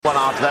One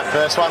after that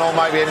first one, or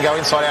maybe even go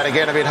inside out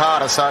again a bit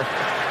harder. So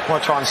I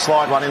want to try and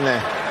slide one in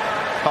there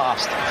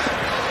fast.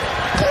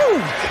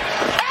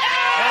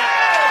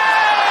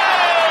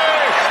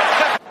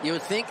 You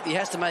would think he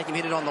has to make him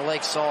hit it on the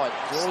leg side.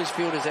 All his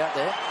fielders out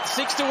there.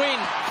 6 to win,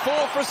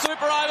 4 for a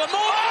super over.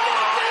 More!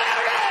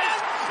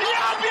 He's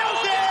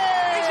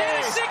hit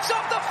a 6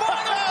 off the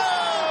final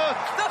ball.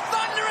 The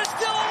Thunder is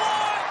still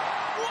alive.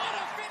 What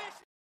a finish!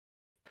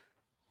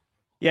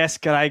 Yes,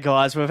 g'day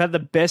guys. We've had the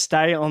best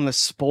day on the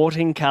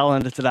sporting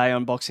calendar today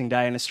on Boxing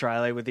Day in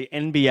Australia with the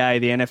NBA,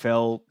 the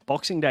NFL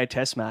Boxing Day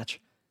Test match,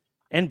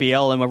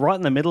 NBL, and we're right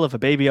in the middle of a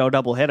BBL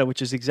doubleheader,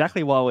 which is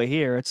exactly why we're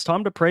here. It's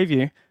time to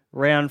preview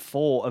round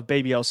 4 of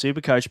BBL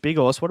Supercoach. Big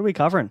Horse, what are we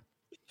covering?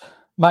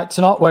 Mate,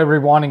 tonight we're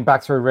rewinding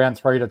back through round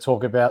 3 to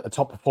talk about the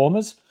top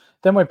performers.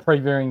 Then we're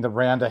previewing the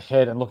round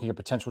ahead and looking at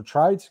potential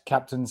trades,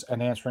 captains,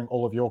 and answering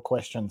all of your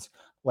questions.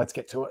 Let's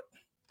get to it.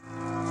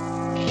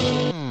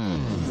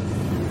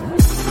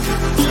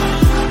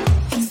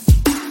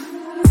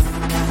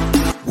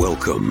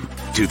 Welcome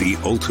to the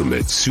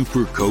Ultimate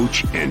Super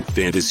Coach and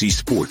Fantasy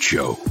Sports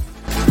Show.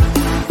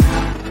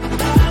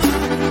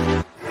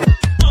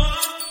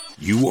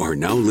 You are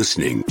now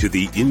listening to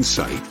the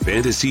Insight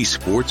Fantasy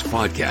Sports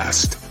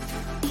Podcast.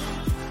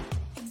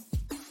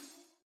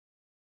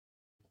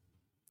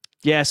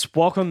 Yes,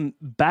 welcome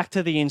back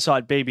to the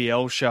Insight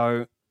BBL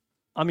show.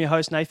 I'm your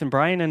host, Nathan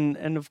Brain,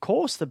 and of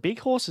course, the big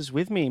horse is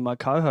with me, my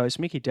co-host,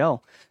 Mickey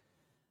Dell.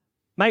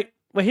 Mate,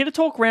 we're here to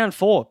talk round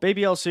 4,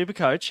 BBL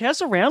Supercoach. How's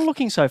the round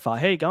looking so far?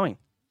 How are you going?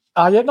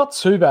 Yeah, not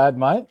too bad,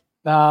 mate.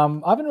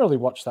 I haven't really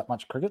watched that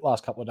much cricket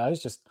last couple of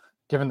days, just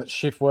given that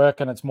shift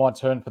work and it's my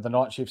turn for the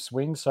night shift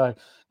swing. So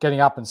getting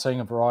up and seeing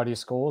a variety of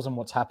scores and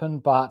what's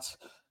happened. But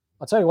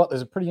I'll tell you what,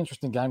 there's a pretty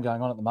interesting game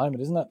going on at the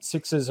moment, isn't it?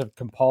 Sixers have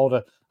compiled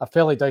a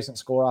fairly decent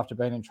score after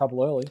being in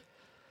trouble early.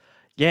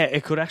 Yeah,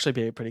 it could actually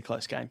be a pretty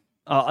close game.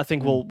 I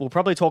think we'll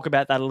probably talk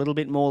about that a little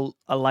bit more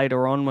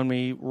later on when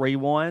we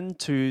rewind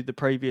to the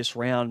previous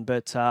round.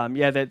 But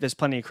there's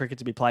plenty of cricket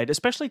to be played,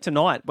 especially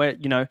tonight, where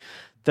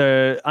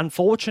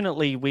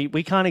unfortunately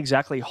we can't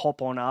exactly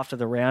hop on after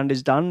the round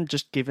is done,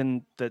 just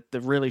given the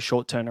really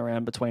short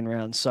turnaround between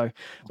rounds. So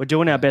we're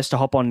doing our best to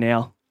hop on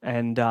now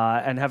and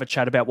have a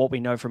chat about what we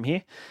know from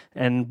here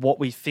and what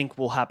we think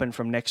will happen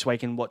from next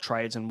week and what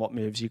trades and what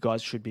moves you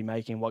guys should be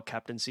making, what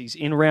captaincies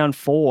in round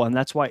 4, and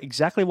that's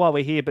exactly why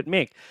we're here. But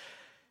Mick,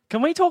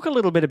 can we talk a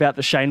little bit about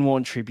the Shane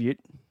Warne tribute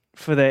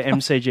for the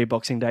MCG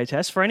Boxing Day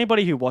test? For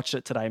anybody who watched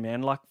it today,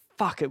 man,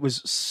 it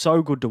was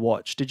so good to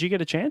watch. Did you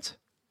get a chance?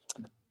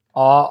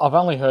 I've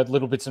only heard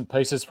little bits and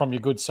pieces from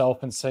your good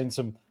self and seen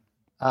some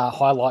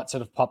highlights that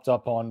have popped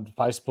up on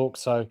Facebook.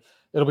 So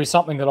it'll be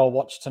something that I'll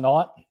watch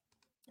tonight.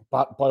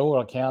 But by all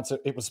accounts,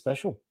 it was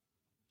special.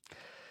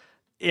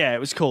 Yeah, it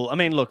was cool. I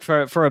mean, look,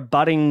 for a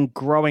budding,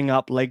 growing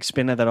up leg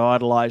spinner that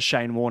idolised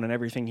Shane Warne and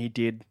everything he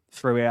did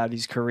throughout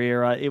his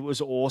career, it was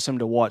awesome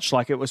to watch.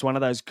 It was one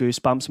of those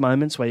goosebumps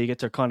moments where you get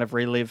to kind of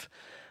relive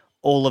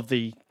all of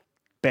the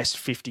best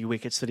 50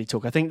 wickets that he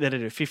took. I think they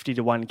did a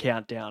 50-1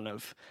 countdown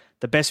of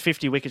the best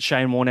 50 wickets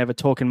Shane Warne ever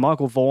took, and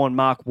Michael Vaughan,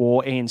 Mark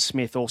Waugh, Ian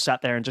Smith all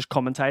sat there and just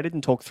commentated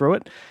and talked through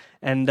it.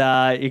 And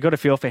you got a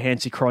feel for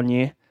Hansie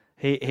Cronje.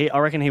 I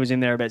reckon he was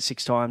in there about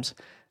 6 times.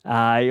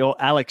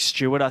 Alex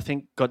Stewart, I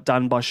think, got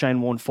done by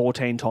Shane Warne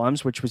 14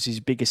 times, which was his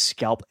biggest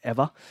scalp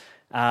ever.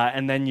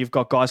 And then you've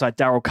got guys like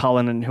Darryl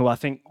Cullinan, who I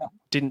think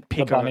didn't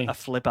pick a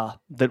flipper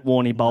that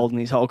Warney bowled in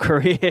his whole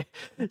career.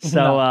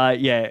 So,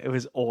 it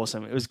was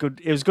awesome. It was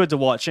good. It was good to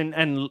watch.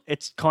 And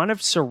it's kind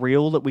of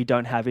surreal that we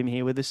don't have him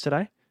here with us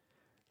today.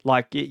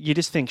 You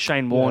just think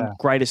Shane Warne,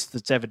 greatest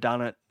that's ever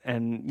done it,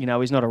 and,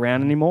 he's not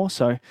around anymore.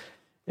 So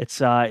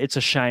it's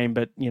a shame,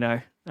 but,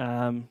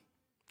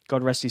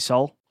 God rest his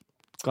soul.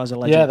 Guy's a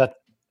legend.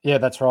 Yeah,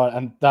 that's right.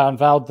 And they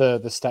unveiled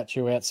the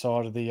statue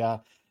outside of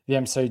the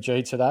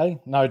MCG today.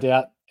 No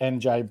doubt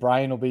NJ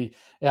Brain will be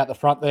out the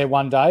front there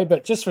one day.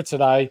 But just for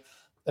today,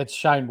 it's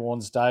Shane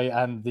Warne's day,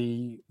 and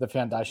the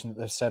foundation that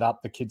they've set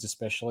up, the kids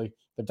especially,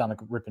 they've done a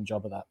ripping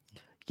job of that.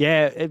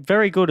 Yeah,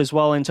 very good as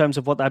well in terms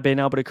of what they've been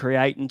able to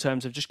create in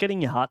terms of just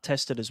getting your heart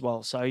tested as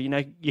well. So, you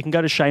can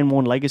go to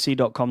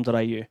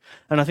shanewarnelegacy.com.au.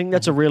 And I think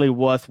that's a really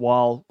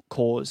worthwhile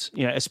cause,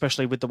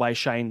 especially with the way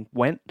Shane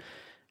went.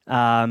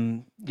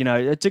 To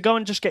go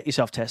and just get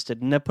yourself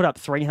tested. And they put up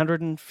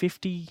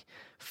 350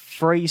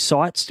 free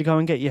sites to go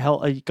and get your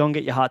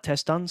heart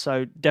test done.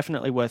 So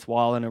definitely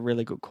worthwhile and a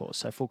really good cause.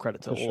 So full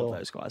credit to all of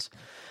those guys.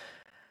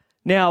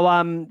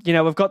 Now,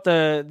 we've got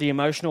the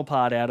emotional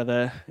part out of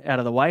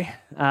the way.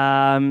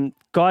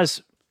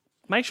 Guys,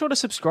 make sure to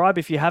subscribe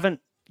if you haven't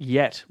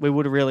yet. We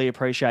would really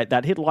appreciate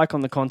that. Hit like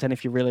on the content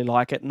if you really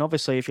like it. And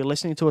obviously, if you're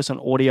listening to us on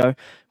audio,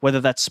 whether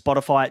that's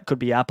Spotify, it could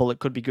be Apple, it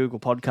could be Google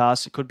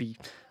Podcasts, it could be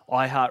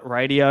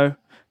iHeartRadio.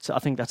 So I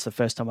think that's the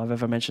first time I've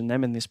ever mentioned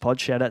them in this pod.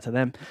 Shout out to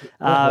them.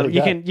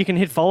 You can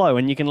hit follow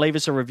and you can leave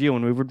us a review,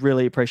 and we would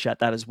really appreciate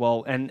that as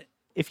well. And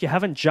if you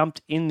haven't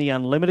jumped in the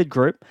Unlimited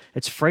group,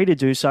 it's free to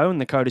do so, and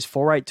the code is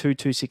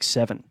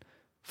 482267.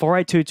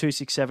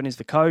 482267 is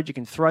the code. You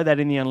can throw that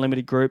in the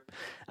unlimited group.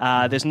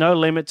 There's no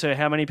limit to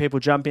how many people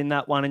jump in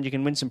that one, and you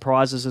can win some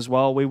prizes as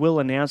well. We will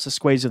announce the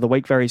squeeze of the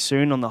week very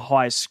soon on the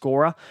highest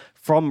scorer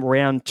from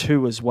round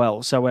 2 as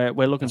well. So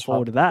we're looking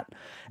forward to that.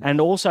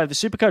 And also the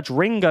Supercoach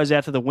ring goes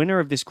out to the winner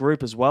of this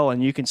group as well,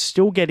 and you can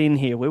still get in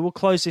here. We will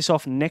close this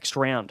off next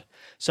round.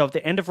 So at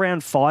the end of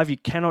round 5, you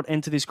cannot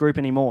enter this group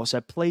anymore. So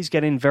please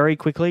get in very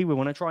quickly. We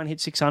want to try and hit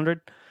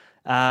 600.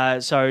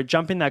 So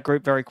jump in that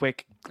group very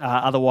quick.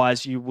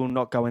 Otherwise, you will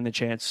not go in the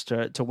chance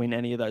to win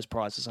any of those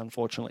prizes,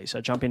 unfortunately.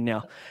 So jump in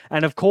now.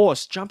 And of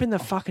course, jump in the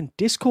fucking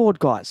Discord,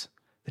 guys.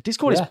 The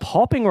Discord is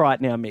popping right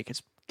now, Mick.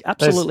 It's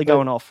absolutely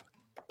going off.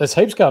 There's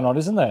heaps going on,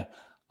 isn't there?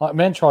 Like,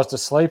 man tries to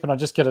sleep and I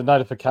just get a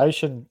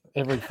notification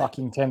every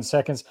fucking 10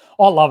 seconds.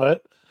 I love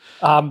it.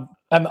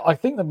 And I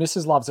think the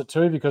missus loves it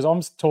too, because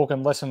I'm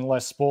talking less and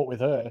less sport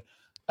with her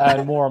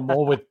and more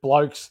with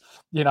blokes,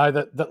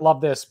 that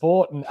love their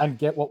sport and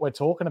get what we're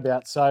talking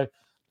about. So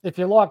if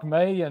you're like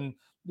me and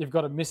you've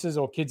got a missus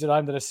or kids at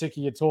home that are sick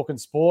of you talking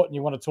sport and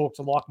you want to talk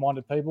to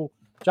like-minded people,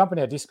 jump in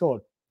our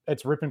Discord.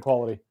 It's ripping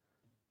quality.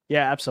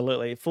 Yeah,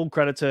 absolutely. Full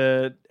credit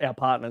to our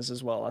partners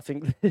as well. I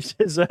think they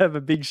deserve a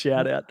big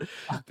shout out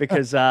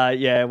because,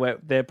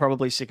 they're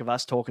probably sick of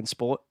us talking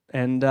sport,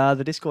 and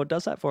the Discord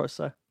does that for us.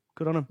 So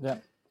good on them. Yeah.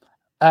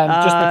 And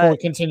just before we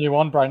continue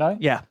on, Brano.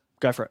 Yeah,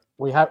 go for it.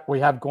 We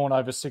have gone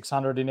over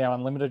 600 in our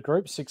unlimited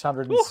group,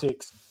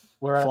 606.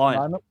 We're at the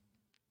moment.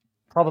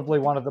 Probably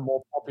one of the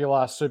more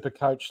popular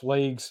Supercoach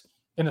leagues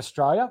in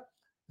Australia.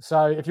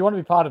 So if you want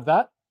to be part of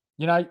that,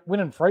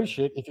 winning free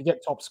shit, if you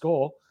get top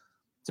score,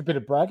 it's a bit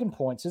of bragging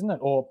points, isn't it?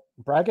 Or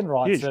bragging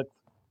rights. That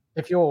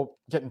if you're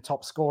getting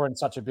top score in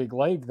such a big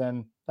league,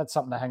 then that's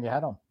something to hang your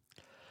hat on.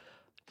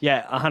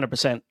 Yeah,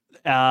 100%.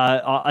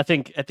 I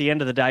think at the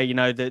end of the day,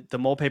 the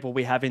more people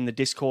we have in the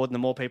Discord and the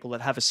more people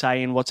that have a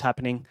say in what's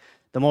happening,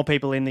 the more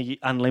people in the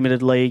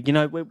Unlimited League,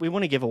 we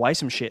want to give away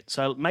some shit.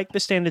 So make the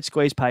Standard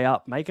Squeeze pay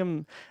up. Make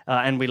them,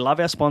 and we love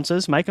our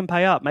sponsors, make them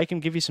pay up. Make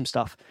them give you some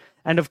stuff.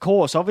 And of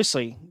course,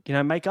 obviously,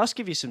 make us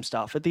give you some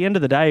stuff. At the end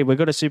of the day, we've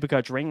got a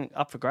Supercoach ring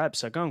up for grabs,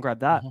 so go and grab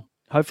that. Mm-hmm.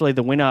 Hopefully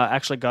the winner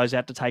actually goes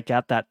out to take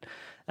out that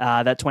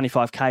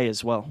 25K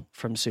as well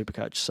from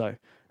Supercoach. So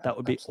that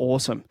would be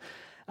awesome.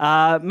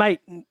 Mate,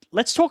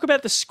 let's talk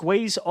about the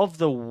squeeze of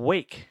the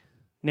week.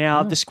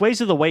 Now, the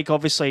squeeze of the week,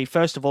 obviously,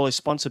 first of all, is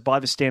sponsored by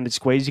the Standard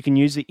Squeeze. You can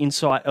use the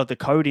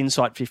code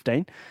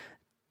INSIGHT15.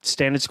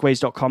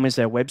 Standardsqueeze.com is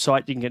their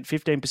website. You can get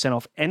 15%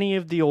 off any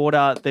of the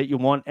order that you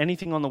want,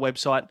 anything on the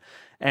website.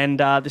 And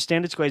the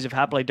Standard Squeeze have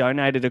happily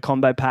donated a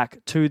combo pack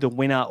to the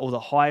winner or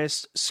the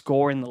highest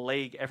score in the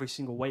league every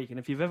single week. And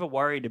if you've ever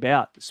worried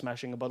about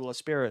smashing a bottle of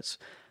spirits,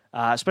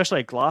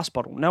 especially a glass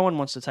bottle. No one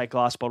wants to take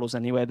glass bottles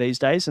anywhere these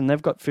days, and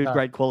they've got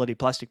food-grade quality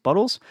plastic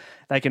bottles.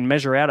 They can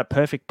measure out a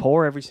perfect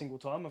pour every single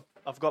time.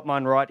 I've got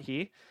mine right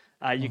here.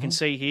 You can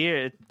see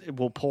here it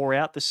will pour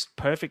out this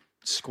perfect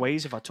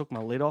squeeze. If I took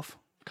my lid off,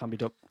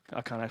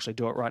 I can't actually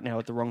do it right now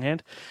with the wrong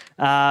hand.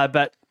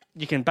 But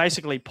you can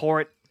basically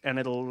pour it, and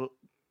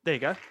there you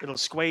go. It'll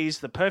squeeze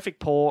the perfect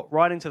pour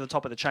right into the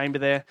top of the chamber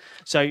there.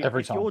 So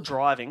if you're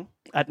driving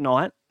at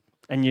night,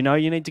 and you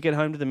need to get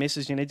home to the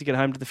missus, you need to get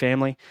home to the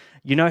family,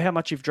 you know how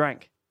much you've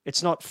drank.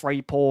 It's not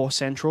free pour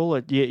central.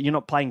 You're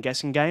not playing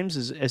guessing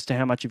games as to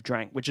how much you've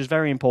drank, which is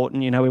very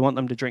important. We want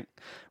them to drink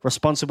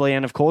responsibly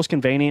and, of course,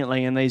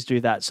 conveniently, and these do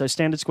that. So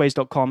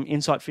standardsqueeze.com,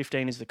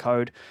 INSIGHT15 is the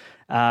code.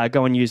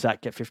 Go and use that,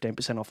 get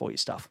 15% off all your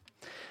stuff.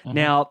 Mm-hmm.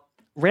 Now,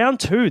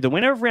 round 2, the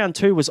winner of round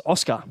 2 was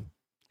Oscar.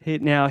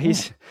 His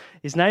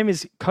name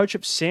is Coach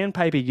of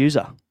Sandpaper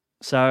User.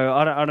 So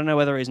I don't know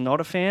whether he's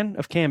not a fan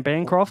of Cam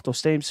Bancroft or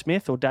Steve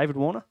Smith or David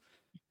Warner.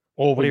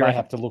 Or we may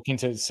have to look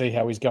into see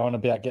how he's going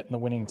about getting the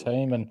winning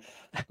team and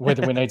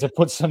whether we need to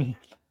put some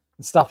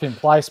stuff in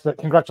place. But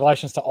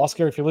congratulations to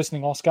Oscar. If you're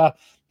listening, Oscar,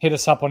 hit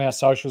us up on our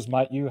socials,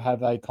 mate. You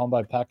have a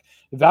combo pack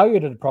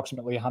valued at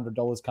approximately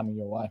 $100 coming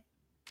your way.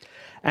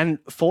 And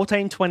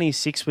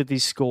 1426 with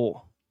his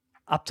score.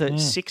 Up to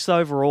 6th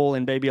overall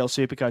in BBL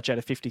Supercoach out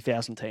of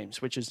 50,000 teams,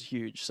 which is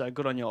huge. So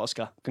good on you,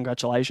 Oscar.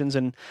 Congratulations.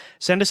 And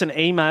send us an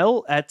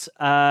email at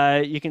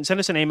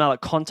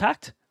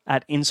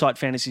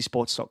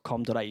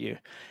contact@insightfantasysports.com.au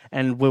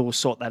and we'll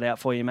sort that out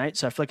for you, mate.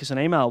 So flick us an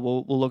email.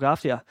 We'll look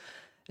after you.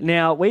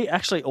 Now, we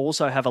actually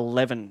also have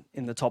 11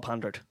 in the top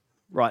 100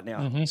 right now.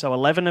 Mm-hmm. So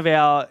 11 of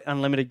our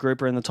unlimited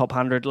group are in the top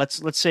 100.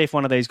 Let's see if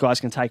one of these guys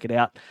can take it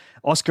out.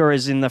 Oscar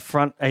is in the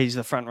front. He's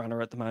the front runner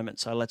at the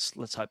moment. So let's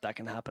hope that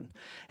can happen.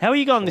 How are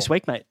you going this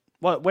week, mate?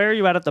 Where are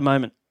you at the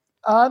moment?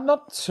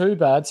 Not too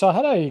bad. So I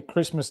had a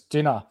Christmas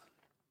dinner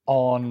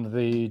on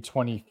the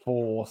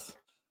 24th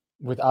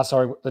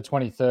the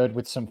 23rd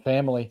with some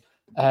family.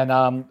 And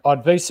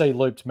I'd VC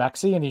looped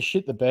Maxi and he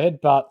shit the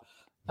bed. But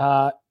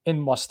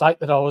in my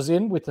state that I was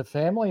in with the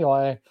family,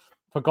 I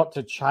forgot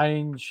to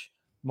change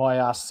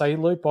my C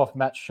loop off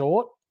Matt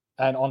Short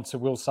and onto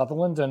Will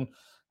Sutherland. And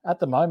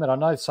at the moment, I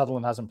know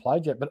Sutherland hasn't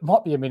played yet, but it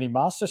might be a mini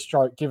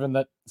masterstroke given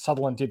that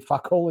Sutherland did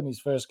fuck all in his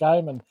first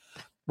game. And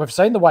we've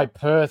seen the way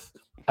Perth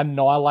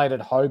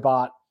annihilated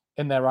Hobart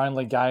in their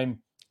only game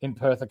in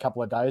Perth a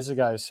couple of days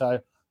ago. So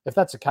if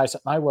that's the case,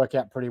 it may work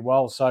out pretty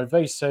well. So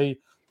VC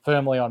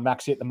firmly on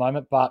Maxi at the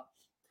moment, but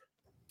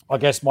I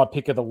guess my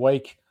pick of the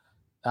week,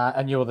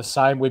 and you're the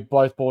same, we've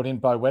both bought in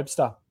Bo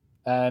Webster.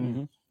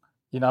 And,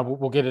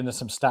 we'll get into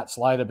some stats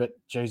later, but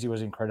geez, he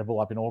was incredible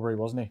up in Albury,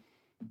 wasn't he?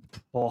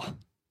 Oh,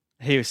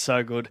 he was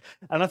so good.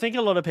 And I think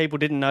a lot of people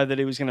didn't know that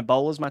he was going to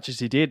bowl as much as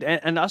he did,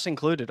 and us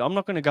included. I'm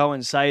not going to go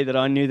and say that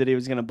I knew that he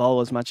was going to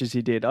bowl as much as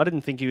he did. I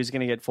didn't think he was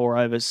going to get 4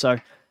 overs. So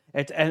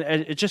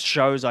it just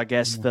shows, I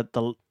guess, that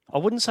I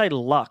wouldn't say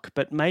luck,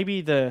 but maybe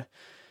it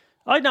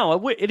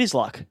is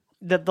luck.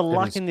 That the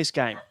luck in this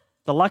game.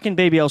 The luck in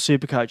BBL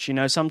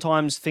Supercoach,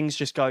 sometimes things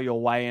just go your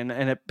way, and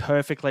it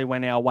perfectly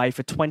went our way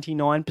for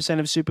 29%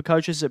 of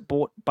Supercoaches that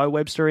bought Bo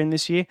Webster in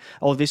this year,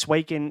 or this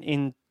week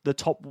in the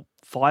top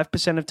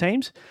 5% of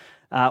teams.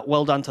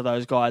 Well done to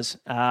those guys.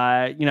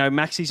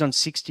 Maxi's on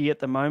 60 at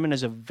the moment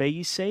as a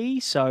VC,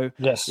 so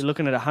yes. You're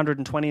looking at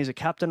 120 as a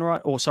captain,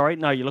 right? Or sorry,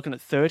 no, you're looking at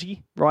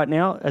 30 right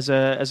now as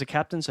a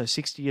captain, so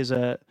 60 as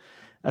a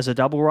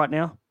double right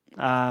now.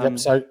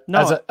 So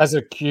as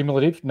a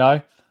cumulative,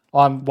 no.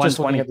 I'm just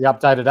looking at the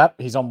updated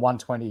app. He's on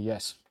 120,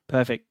 yes.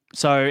 Perfect.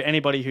 So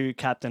anybody who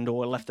captained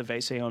or left the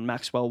VC on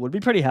Maxwell would be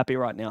pretty happy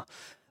right now,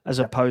 as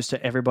opposed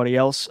to everybody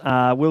else.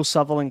 Will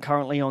Sutherland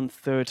currently on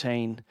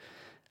 13,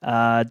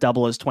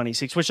 double as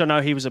 26, which I know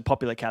he was a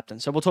popular captain.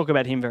 So we'll talk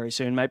about him very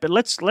soon, mate. But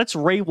let's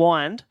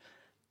rewind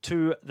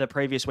to the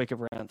previous week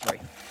of round 3.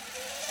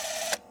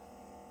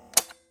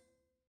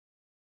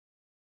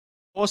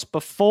 Of course,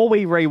 before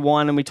we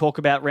rewind and we talk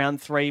about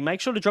round 3, make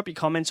sure to drop your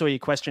comments or your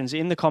questions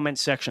in the comments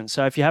section.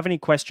 So if you have any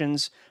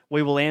questions,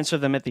 we will answer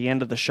them at the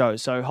end of the show.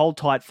 So hold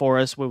tight for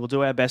us. We will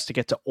do our best to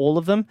get to all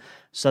of them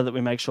so that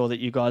we make sure that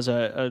you guys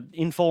are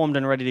informed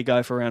and ready to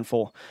go for round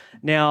 4.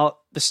 Now,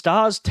 the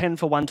Stars 10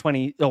 for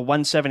 120 or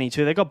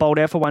 172. They got bowled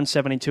out for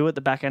 172 at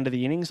the back end of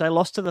the innings. They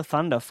lost to the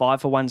Thunder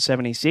 5 for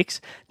 176.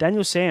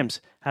 Daniel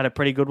Sams had a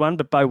pretty good one,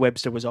 but Bo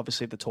Webster was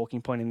obviously the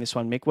talking point in this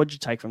one. Mick, what did you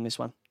take from this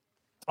one?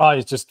 Oh,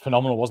 he's just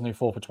phenomenal, wasn't he?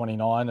 4 for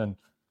 29 and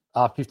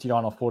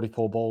 59 or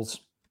 44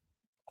 balls.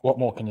 What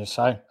more can you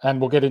say?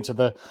 And we'll get into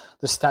the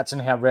stats and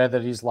how rare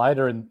that is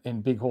later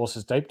in Big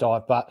Horse's deep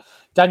dive. But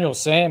Daniel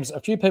Sams, a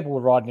few people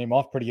were riding him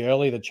off pretty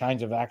early, the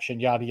change of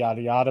action, yada,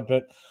 yada, yada.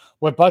 But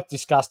we've both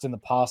discussed in the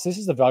past, this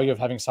is the value of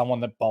having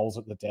someone that bowls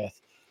at the death.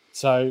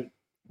 So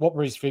what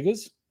were his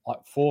figures?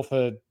 Like 4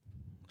 for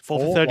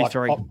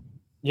 33.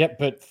 Yep,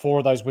 but 4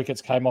 of those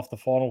wickets came off the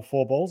final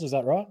 4 balls. Is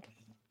that right?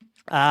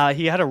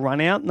 He had a run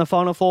out in the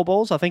final 4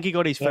 balls. I think he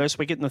got his first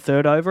wicket in the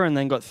 3rd over and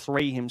then got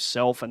 3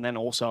 himself and then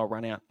also a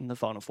run out in the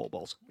final 4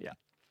 balls. Yeah.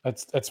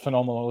 It's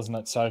phenomenal, isn't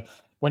it? So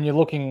when you're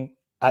looking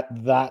at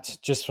that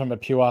just from a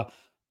pure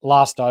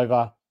last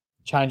over,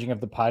 changing of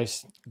the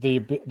pace,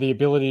 the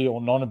ability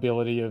or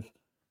non-ability of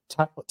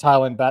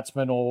tail end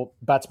batsmen or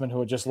batsmen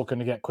who are just looking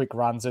to get quick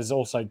runs, there's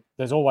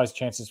always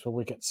chances for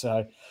wickets.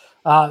 So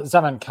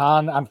Zaman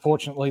Khan,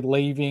 unfortunately,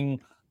 leaving...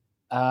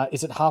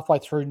 is it halfway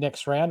through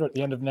next round or at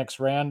the end of next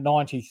round?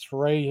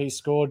 93 he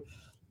scored.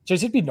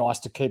 Geez, it'd be nice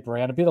to keep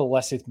around. A bit of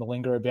Lasith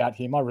Malinga about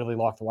him. I really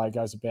like the way he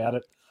goes about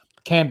it.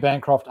 Cam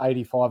Bancroft,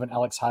 85, and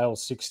Alex Hale,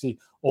 60.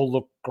 All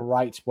looked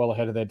great, well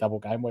ahead of their double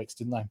game weeks,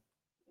 didn't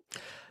they?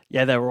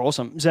 Yeah, they were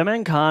awesome.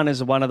 Zaman Khan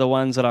is one of the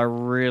ones that I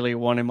really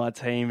want in my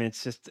team.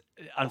 It's just,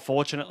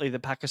 unfortunately, the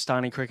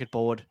Pakistani Cricket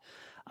Board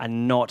are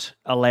not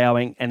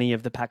allowing any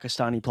of the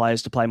Pakistani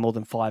players to play more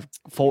than 4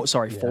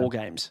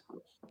 games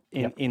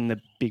in the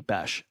Big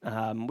Bash,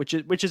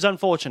 which is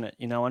unfortunate.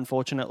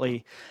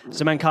 Unfortunately,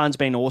 Zaman Khan's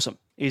been awesome.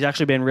 He's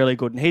actually been really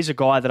good, and he's a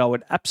guy that I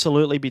would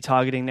absolutely be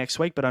targeting next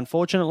week. But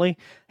unfortunately,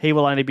 he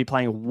will only be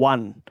playing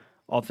 1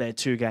 of their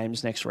 2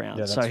 games next round.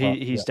 Yeah, so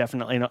he's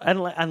definitely not.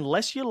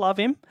 Unless you love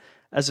him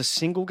as a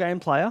single game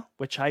player,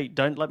 which hey,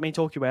 don't let me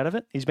talk you out of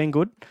it. He's been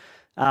good.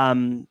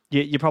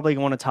 You probably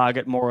want to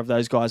target more of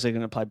those guys that are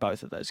going to play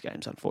both of those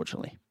games.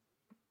 Unfortunately,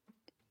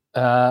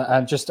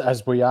 and just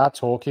as we are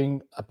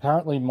talking,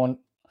 apparently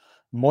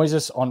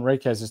Moises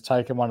Enriquez has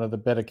taken one of the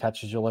better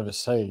catches you'll ever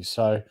see.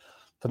 So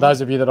for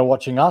those of you that are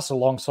watching us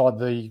alongside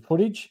the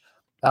footage,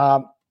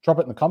 drop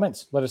it in the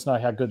comments. Let us know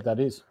how good that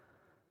is.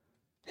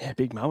 Yeah,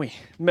 big Moe.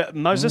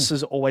 Moses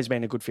has always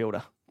been a good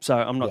fielder, so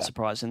I'm not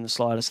surprised in the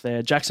slightest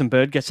there. Jackson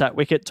Bird gets that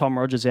wicket. Tom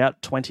Rogers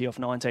out, 20 off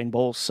 19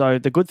 balls. So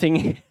the good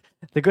thing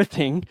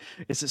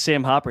is that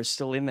Sam Harper is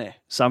still in there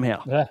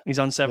somehow. Yeah. He's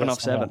on 7 off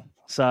 7.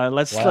 So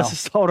let's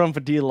just hold on for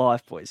dear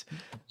life, boys.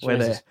 We're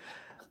there.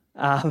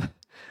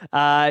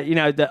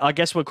 I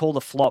guess we'll call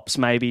the flops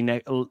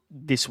maybe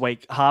this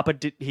week. Harper,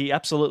 he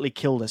absolutely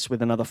killed us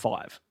with another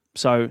 5.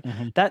 So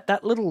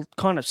that little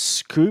kind of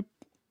scoop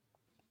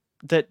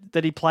that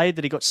he played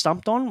that he got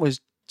stumped on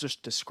was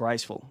just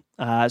disgraceful.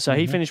 So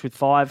he finished with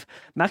 5.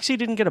 Maxi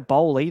didn't get a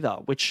bowl either,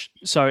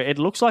 so it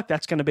looks like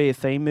that's going to be a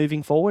theme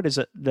moving forward, is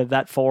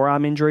that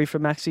forearm injury for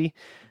Maxi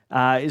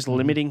is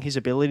limiting his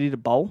ability to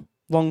bowl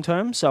long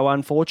term. So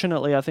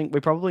unfortunately, I think we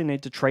probably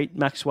need to treat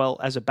Maxwell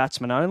as a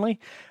batsman only,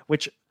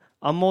 which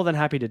I'm more than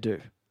happy to do.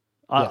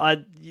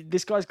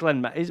 This guy's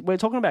we're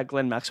talking about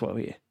Glenn Maxwell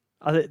here.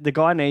 The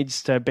guy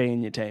needs to be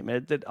in your team.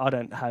 I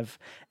don't have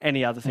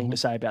any other thing to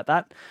say about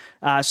that.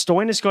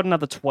 Stoinis got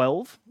another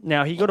 12.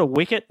 Now, he got a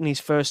wicket in his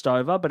first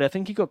over, but I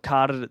think he got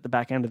carded at the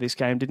back end of this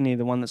game, didn't he?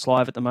 The one that's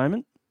live at the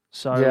moment.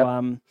 So,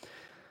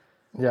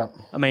 yeah.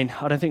 I mean,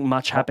 I don't think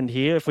much happened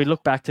here. If we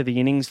look back to the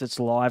innings that's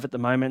live at the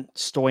moment,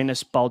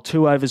 Stoinis bowled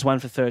 2 overs, 1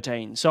 for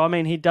 13. So, I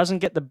mean, he doesn't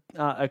get the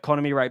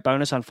economy rate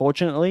bonus,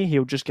 unfortunately.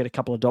 He'll just get a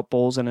couple of dot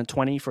balls and a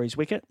 20 for his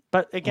wicket.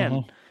 But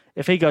again,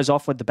 if he goes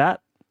off with the bat,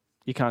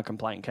 you can't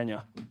complain, can you?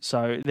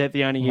 So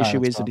the only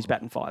issue is that he's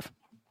batting 5.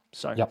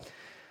 So,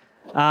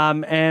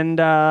 and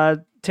Tanveer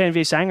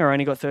Sangha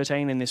only got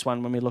 13 in this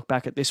one when we look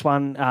back at this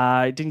one.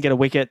 He didn't get a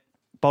wicket,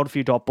 bowled a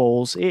few dot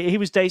balls. He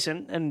was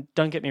decent, and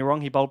don't get me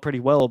wrong, he bowled pretty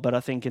well, but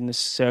I think in the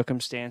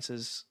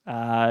circumstances,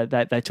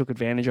 they took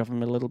advantage of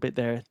him a little bit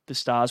there, the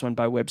Stars, when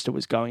Bo Webster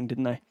was going,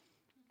 didn't they?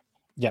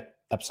 Yeah,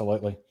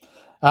 absolutely.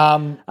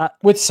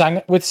 With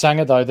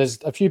Sangha, though,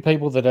 there's a few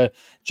people that are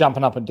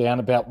jumping up and down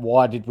about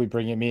why did we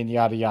bring him in,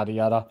 yada, yada,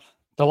 yada.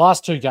 The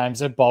last 2 games,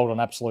 they've bowled on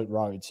absolute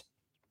roads.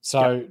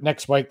 So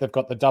next week, they've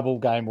got the double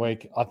game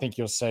week. I think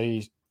you'll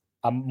see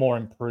a more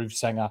improved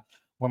Sangha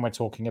when we're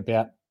talking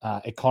about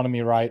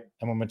economy rate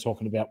and when we're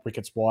talking about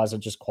wickets wise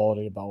and just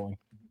quality of bowling.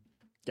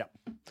 Yeah.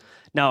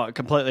 No, I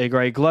completely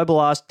agree.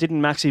 Global asked,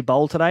 didn't Maxi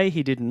bowl today?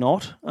 He did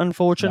not,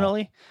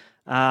 unfortunately.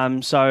 No.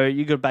 So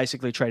you could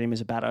basically treat him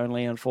as a bat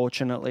only,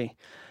 unfortunately.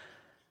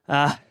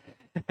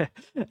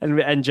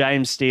 And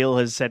James Steele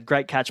has said,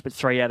 great catch, but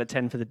 3 out of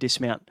 10 for the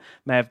dismount.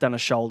 May have done a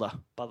shoulder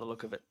by the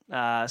look of it.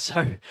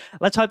 So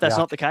let's hope that's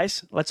not the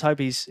case. Let's hope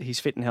he's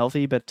fit and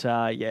healthy. But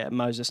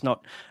Moses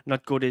not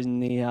good in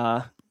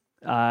the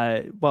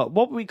what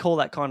would we call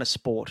that kind of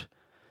sport?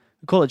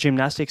 We call it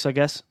gymnastics, I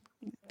guess.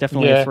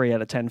 Definitely a 3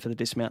 out of 10 for the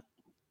dismount.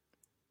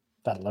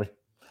 That'll do.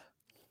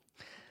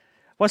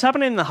 What's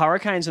happening in the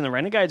Hurricanes and the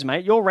Renegades,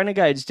 mate? Your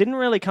Renegades didn't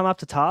really come up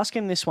to task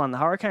in this one. The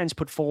Hurricanes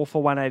put 4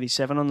 for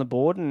 187 on the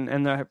board, and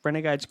the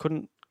Renegades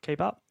couldn't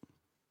keep up.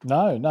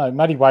 No.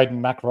 Matty Wade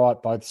and Mac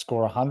Wright both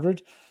score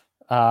 100.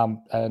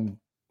 And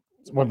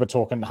when we're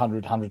talking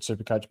 100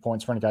 Supercoach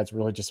points, Renegades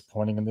really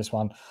disappointing in this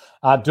one.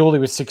 Dooley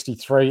with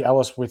 63,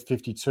 Ellis with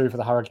 52 for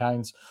the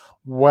Hurricanes.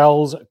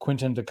 Wells,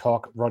 Quinton de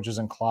Kock, Rogers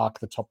and Clark,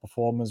 the top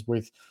performers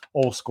with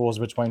all scores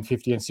between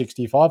 50 and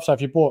 65. So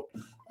if you brought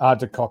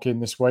de Kock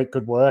in this week,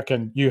 good work.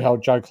 And you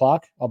held Joe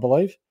Clark, I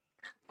believe.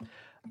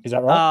 Is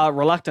that right?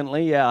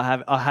 Reluctantly,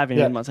 yeah. I have him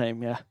in my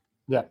team, yeah.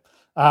 Yeah.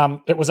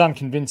 It was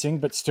unconvincing,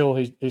 but still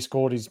he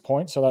scored his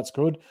point, so that's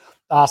good.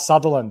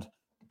 Sutherland,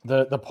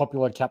 the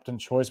popular captain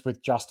choice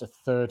with just a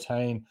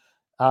 13.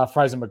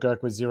 Fraser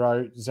McGurk with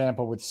 0,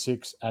 Zampa with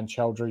 6, and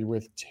Chowdhury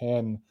with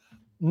 10.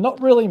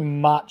 Not really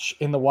much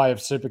in the way of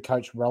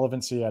Supercoach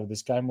relevancy out of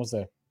this game, was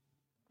there?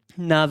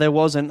 No, there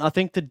wasn't. I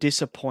think the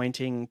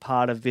disappointing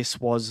part of this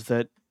was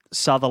that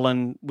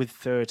Sutherland with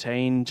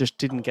 13 just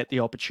didn't get the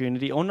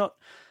opportunity, or not.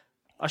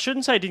 I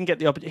shouldn't say didn't get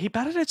the opportunity. He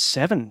batted at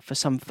 7 for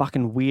some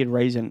fucking weird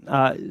reason.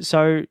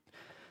 So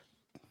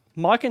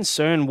my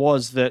concern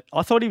was that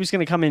I thought he was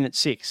going to come in at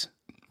 6.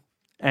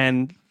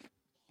 And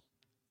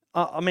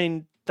I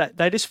mean,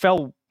 they just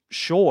fell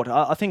short.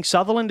 I think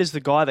Sutherland is the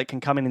guy that can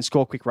come in and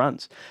score quick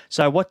runs.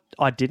 So what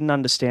I didn't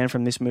understand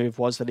from this move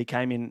was that he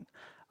came in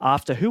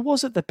after, who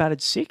was it that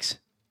batted 6?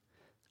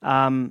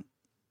 I'm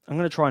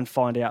going to try and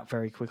find out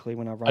very quickly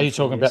when I run. Are you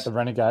talking about the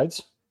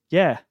Renegades?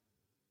 Yeah.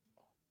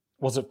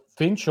 Was it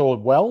Finch or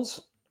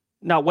Wells?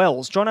 No,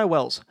 Wells, John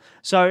O'Wells.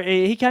 So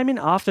he came in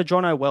after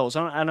John O'Wells.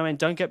 And I mean,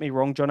 don't get me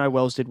wrong, John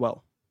O'Wells did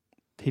well.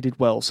 He did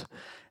Wells.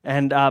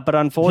 And but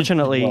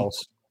unfortunately,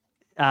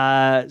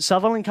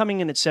 Sutherland coming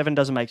in at 7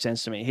 doesn't make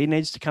sense to me. He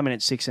needs to come in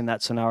at 6 in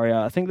that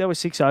scenario. I think there were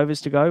 6 overs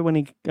to go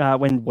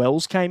when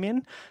Wells came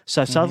in.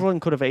 So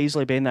Sutherland could have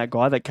easily been that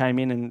guy that came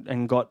in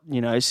and got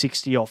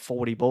 60 or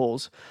 40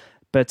 balls.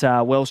 But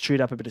Wells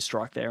chewed up a bit of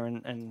strike there,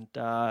 and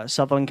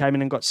Sutherland came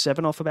in and got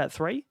 7 off about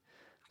 3.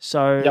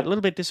 So a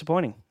little bit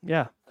disappointing.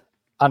 Yeah.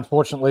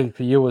 Unfortunately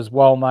for you as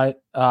well, mate.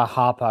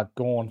 Harper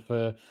gone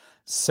for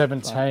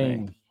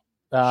 17.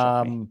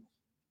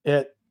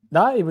 It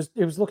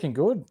was looking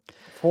good.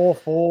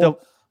 4-4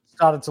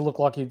 started to look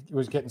like he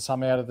was getting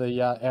some out of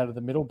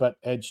the middle, but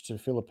edge to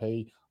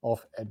Philippi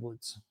off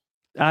Edwards.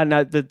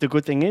 No, the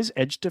good thing is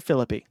edge to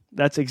Philippi.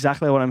 That's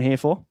exactly what I'm here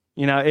for.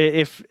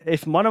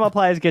 If one of my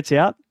players gets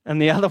out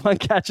and the other one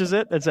catches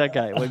it, it's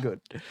okay. We're good.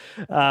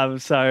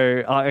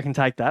 So I can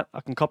take that.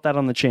 I can cop that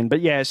on the chin.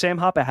 But yeah, Sam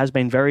Harper has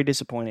been very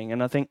disappointing.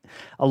 And I think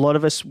a lot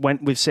of us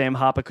went with Sam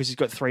Harper because he's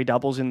got 3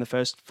 doubles in the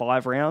first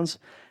 5 rounds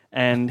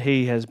and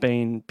he has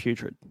been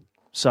putrid.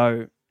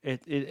 So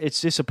it's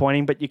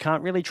disappointing, but you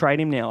can't really trade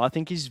him now. I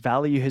think his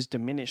value has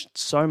diminished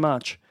so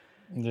much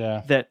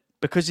that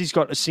because he's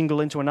got a single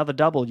into another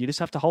double, you just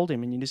have to hold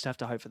him and you just have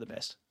to hope for the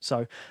best.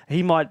 So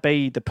he might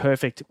be the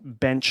perfect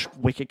bench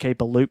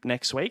wicketkeeper loop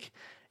next week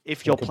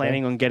if you're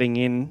planning on getting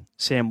in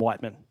Sam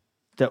Whiteman.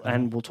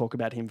 And we'll talk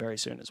about him very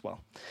soon as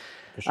well.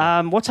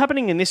 Sure. What's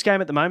happening in this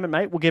game at the moment,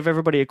 mate? We'll give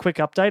everybody a quick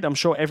update. I'm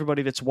sure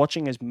everybody that's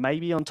watching is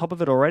maybe on top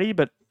of it already,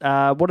 but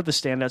what are the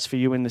standouts for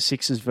you in the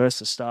Sixers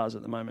versus Stars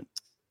at the moment?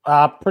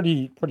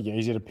 Pretty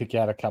easy to pick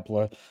out a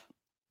couple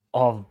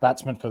of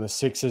batsmen for the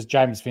Sixers.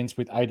 James Vince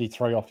with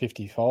 83 off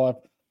 55.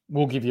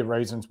 We'll give you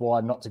reasons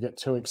why not to get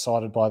too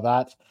excited by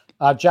that.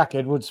 Jack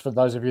Edwards, for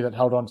those of you that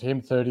held on to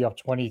him, 30 off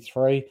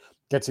 23,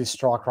 gets his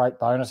strike rate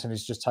bonus and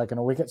he's just taken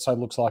a wicket. So it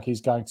looks like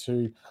he's going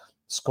to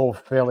score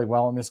fairly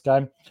well in this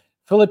game.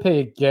 Philippi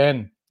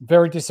again,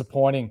 very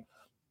disappointing.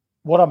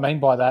 What I mean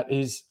by that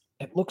is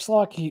it looks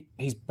like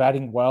he's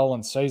batting well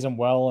and sees him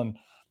well, and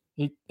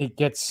he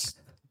gets,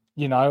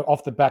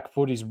 off the back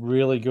foot. He's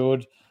really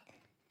good.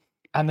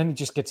 And then he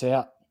just gets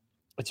out.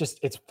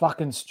 It's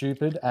fucking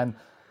stupid. And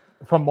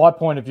from my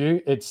point of view,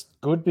 it's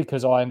good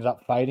because I ended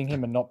up fading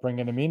him and not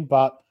bringing him in.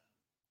 But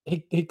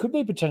he could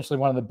be potentially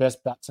one of the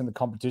best bats in the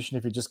competition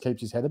if he just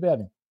keeps his head about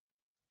him.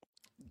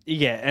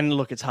 Yeah, and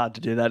look, it's hard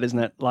to do that, isn't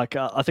it? Like,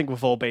 I think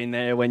we've all been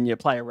there when you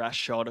play a rash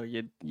shot or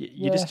you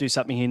just do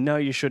something you know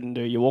you shouldn't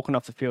do. You're walking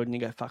off the field and you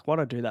go, fuck,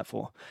 what'd I do that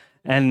for?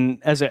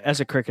 And as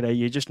a cricketer,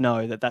 you just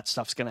know that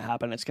stuff's going to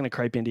happen. It's going to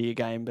creep into your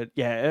game. But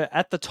yeah,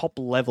 at the top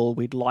level,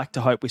 we'd like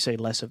to hope we see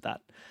less of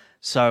that.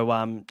 So,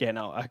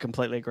 I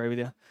completely agree with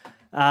you.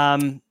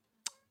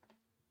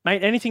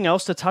 Mate, anything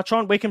else to touch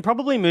on? We can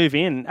probably move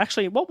in.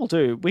 Actually, what we'll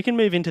do, we can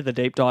move into the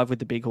deep dive with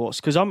the big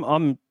horse because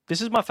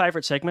this is my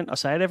favourite segment. I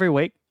say it every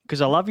week because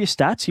I love your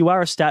stats. You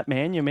are a stat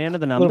man. You're a man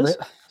of the numbers.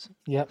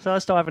 Yeah. So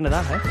let's dive into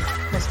that, hey?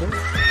 Let's do it.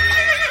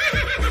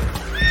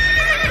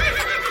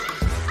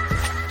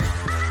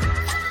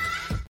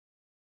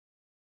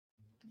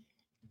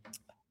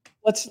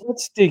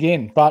 Let's dig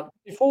in. But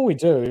before we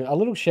do, a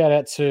little shout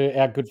out to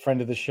our good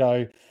friend of the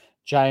show,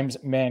 James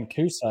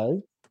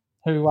Mancuso,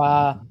 who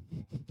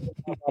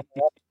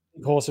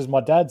horse is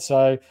my dad.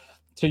 So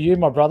to you,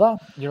 my brother,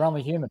 you're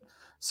only human.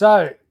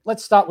 So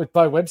let's start with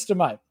Bo Webster,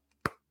 mate.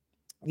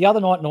 The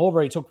other night in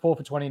Albury, he took 4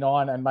 for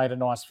 29 and made a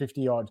nice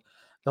 50-odd.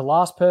 The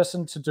last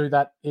person to do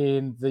that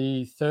in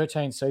the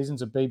 13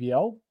 seasons of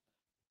BBL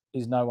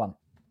is no one.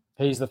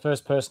 He's the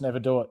first person to ever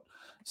do it.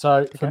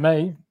 So for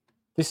me,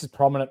 this is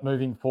prominent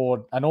moving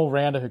forward. An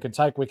all-rounder who can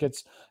take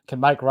wickets, can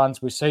make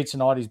runs. We see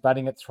tonight he's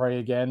batting at 3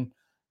 again.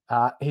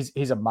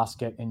 He's a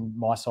must-get in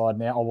my side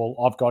now. Oh,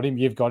 well, I've got him.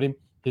 You've got him.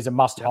 He's a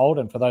must-hold.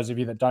 And for those of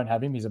you that don't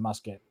have him, he's a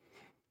must-get.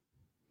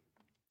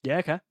 Yeah,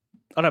 okay.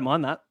 I don't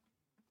mind that.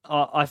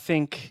 I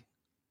think...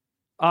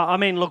 I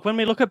mean, look, when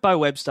we look at Bo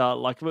Webster,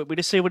 like we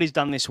just see what he's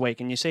done this week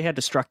and you see how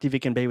destructive he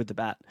can be with the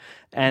bat.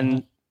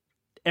 And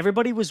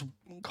everybody was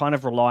kind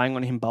of relying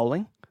on him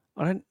bowling.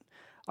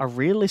 I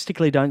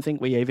realistically don't think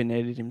we even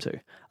needed him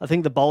to. I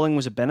think the bowling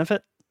was a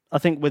benefit. I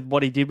think with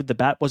what he did with the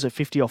bat, was it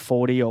 50 or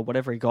 40 or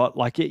whatever he got?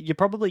 Like you're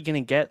probably going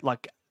to get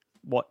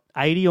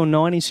 80 or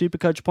 90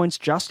 Supercoach points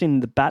just in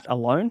the bat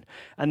alone.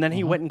 And then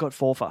he went and got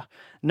 4 for.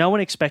 No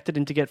one expected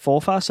him to get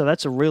 4 for, so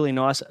that's a really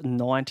nice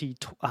 90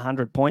 to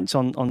 100 points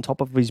on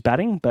top of his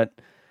batting. But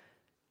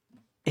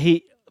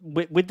he,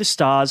 with the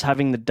Stars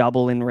having the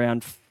double in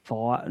round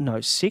 5,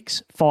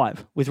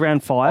 with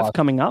round 5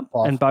 coming up,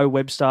 and Bo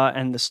Webster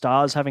and the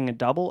Stars having a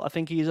double, I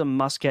think he's a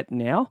must-get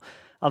now.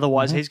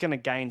 Otherwise, he's going to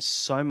gain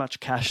so much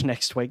cash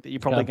next week that he's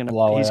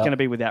going to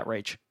be without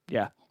reach.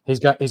 Yeah. He's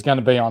going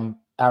to be on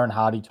Aaron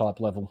Hardy type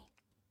level.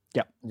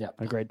 Yep.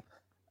 Agreed.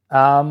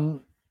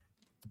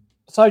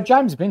 So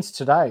James Vince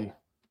today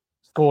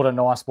scored a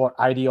nice,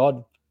 80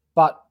 odd,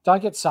 but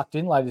don't get sucked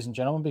in, ladies and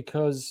gentlemen,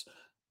 because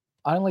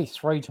only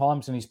 3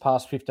 times in his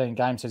past 15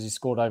 games has he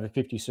scored over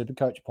 50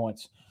 Supercoach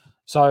points.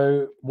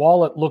 So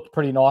while it looked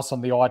pretty nice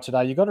on the eye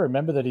today, you got to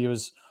remember that he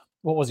was,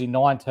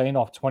 19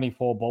 off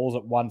 24 balls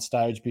at one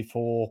stage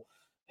before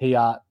he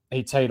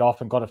teed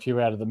off and got a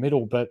few out of the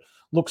middle, but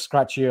looked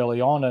scratchy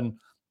early on. And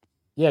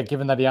yeah,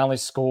 given that he only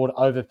scored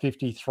over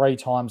 53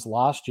 times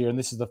last year, and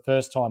this is the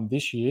first time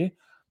this year,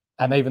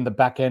 and even the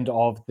back end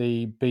of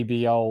the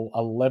BBL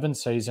 11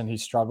 season, he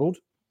struggled,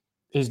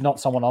 he's not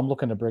someone I'm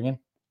looking to bring in.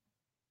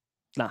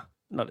 Nah,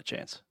 not a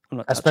chance.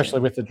 Especially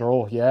with the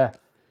draw, yeah.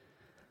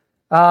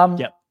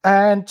 Yep.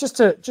 And just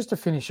to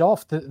finish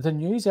off, the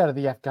news out of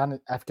the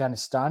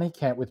Afghanistani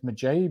camp with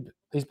Mujeeb,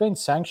 he's been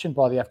sanctioned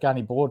by the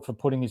Afghani board for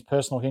putting his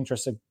personal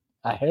interests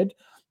ahead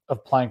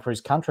of playing for his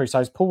country. So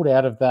he's pulled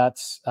out of that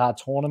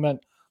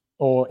tournament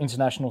or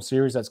international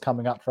series that's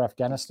coming up for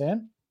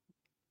Afghanistan.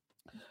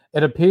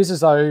 It appears as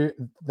though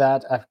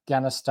that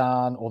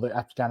Afghanistan or the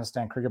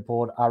Afghanistan Cricket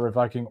Board are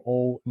revoking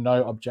all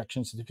no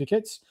objection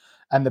certificates,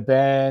 and the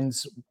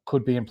bans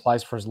could be in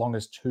place for as long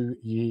as 2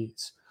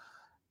 years.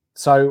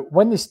 So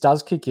when this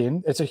does kick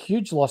in, it's a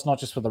huge loss, not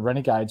just for the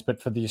Renegades,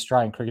 but for the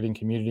Australian cricketing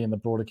community and the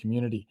broader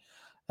community.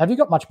 Have you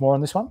got much more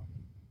on this one?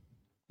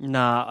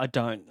 Nah, I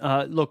don't.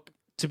 Look,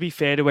 to be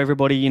fair to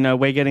everybody,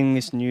 we're getting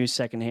this news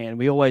secondhand.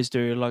 We always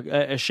do. Like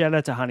a shout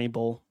out to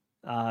Honeyball.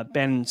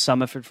 Ben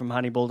Summerford from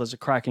Honeyball does a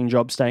cracking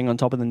job staying on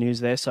top of the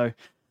news there. So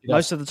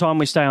most of the time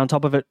we stay on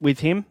top of it with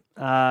him.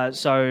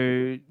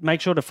 So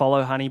make sure to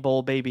follow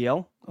Honeyball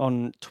BBL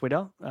on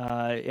Twitter.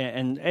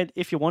 And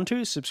if you want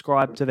to,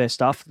 subscribe to their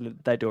stuff.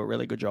 They do a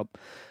really good job.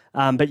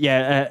 But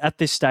yeah, at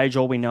this stage,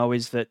 all we know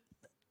is that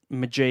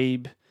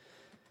Mujeeb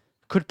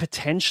could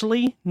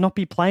potentially not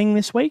be playing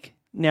this week.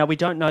 Now, we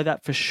don't know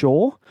that for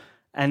sure.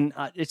 And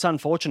it's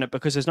unfortunate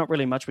because there's not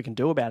really much we can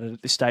do about it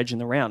at this stage in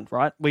the round,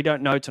 right? We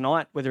don't know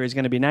tonight whether he's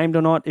going to be named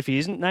or not. If he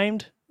isn't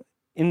named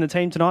in the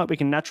team tonight, we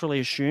can naturally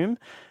assume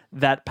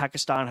that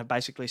Pakistan have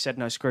basically said,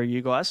 no, screw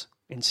you guys,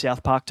 in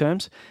South Park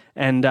terms,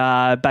 and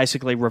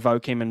basically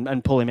revoke him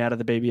and pull him out of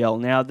the BBL.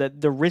 Now,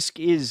 the risk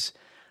is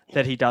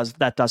that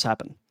that does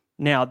happen.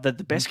 Now, the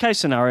best case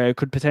scenario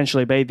could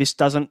potentially be this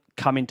doesn't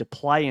come into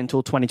play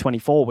until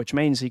 2024, which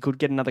means he could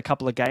get another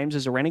couple of games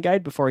as a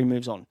Renegade before he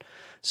moves on.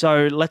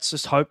 So let's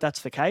just hope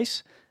that's the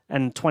case.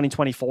 And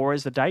 2024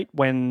 is the date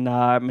when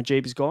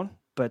Majib is gone.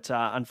 But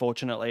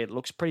unfortunately, it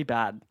looks pretty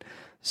bad.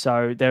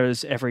 So there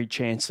is every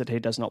chance that he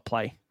does not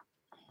play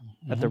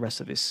at the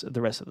rest of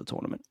the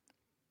tournament.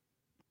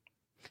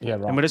 Yeah,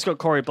 right. And we just got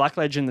Corey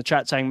Blackledge in the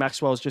chat saying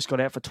Maxwell's just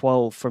got out for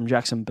 12 from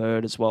Jackson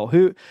Bird as well.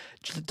 Who,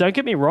 don't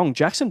get me wrong,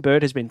 Jackson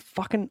Bird has been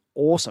fucking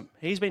awesome.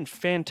 He's been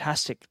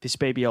fantastic this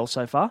BBL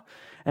so far.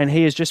 And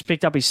he has just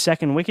picked up his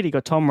second wicket. He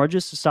got Tom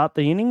Rogers to start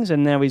the innings,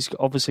 and now he's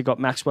obviously got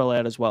Maxwell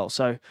out as well.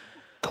 So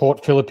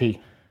Caught Philippi.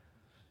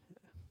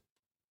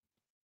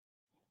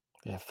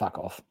 Yeah, fuck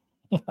off.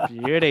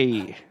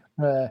 Beauty.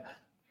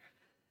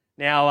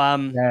 Now,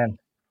 Man.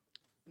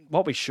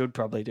 what we should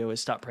probably do is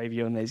start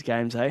previewing these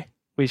games, eh?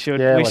 We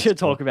should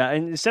talk about,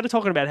 and instead of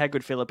talking about how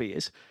good Philippi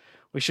is,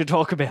 we should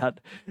talk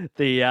about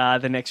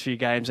the next few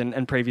games and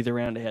preview the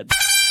round ahead.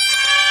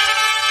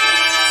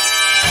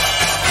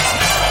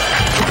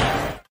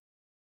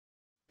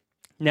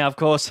 Now, of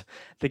course,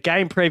 the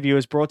game preview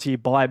is brought to you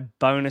by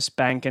Bonus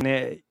Bank,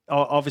 and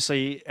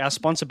obviously our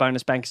sponsor,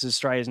 Bonus Bank, is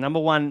Australia's number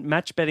one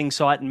match betting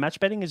site, and match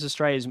betting is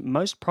Australia's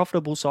most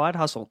profitable side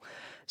hustle.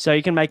 So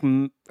you can make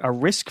a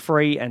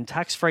risk-free and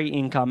tax-free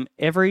income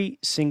every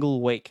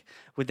single week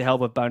with the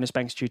help of Bonus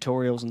Bank's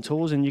tutorials and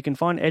tools, and you can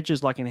find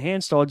edges like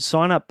enhanced odds,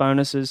 sign-up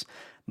bonuses,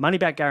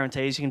 money-back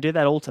guarantees. You can do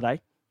that all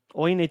today.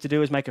 All you need to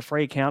do is make a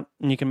free account,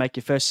 and you can make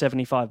your first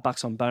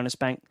 $75 on Bonus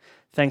Bank.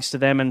 Thanks to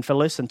them, and for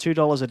less than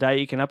 $2 a day,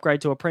 you can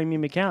upgrade to a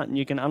premium account, and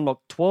you can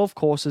unlock 12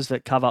 courses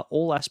that cover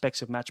all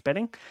aspects of match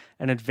betting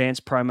and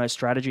advanced promo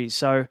strategies.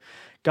 So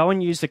go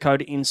and use the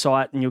code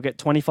INSIGHT, and you'll get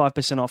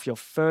 25% off your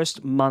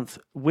first month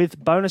with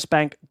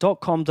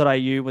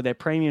bonusbank.com.au with their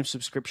premium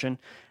subscription.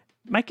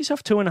 Make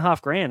yourself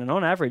 $2,500, and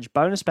on average,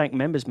 Bonus Bank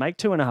members make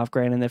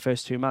 $2,500 in their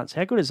first 2 months.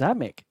 How good is that,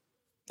 Mick?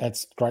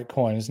 That's great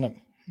coin, isn't it?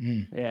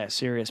 Mm. Yeah,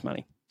 serious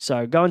money.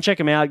 So go and check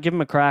them out, give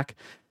them a crack,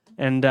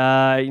 and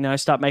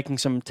start making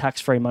some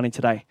tax-free money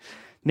today.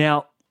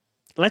 Now,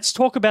 let's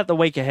talk about the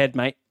week ahead,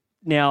 mate.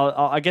 Now,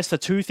 I guess the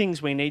two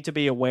things we need to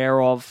be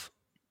aware of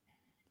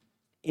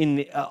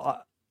in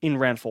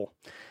round 4.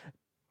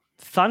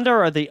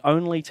 Thunder are the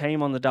only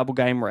team on the double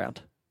game round.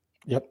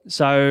 Yep.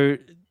 So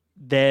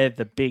they're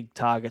the big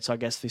targets, I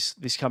guess,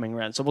 this coming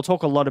round. So we'll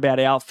talk a lot about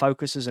our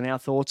focuses and our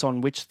thoughts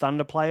on which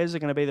Thunder players are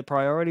going to be the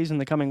priorities in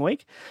the coming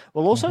week.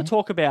 We'll also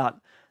talk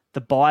about the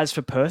buys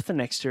for Perth the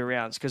next 2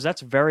 rounds, because that's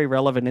very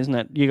relevant, isn't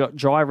it? You got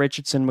Jai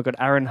Richardson, we've got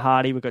Aaron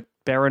Hardy, we've got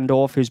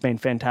Berendorf, who's been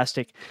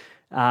fantastic.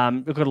 We've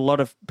got a lot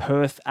of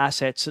Perth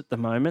assets at the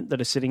moment that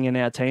are sitting in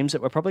our teams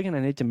that we're probably going to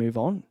need to move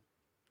on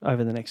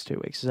over the next 2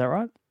 weeks. Is that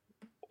right?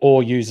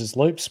 Or use as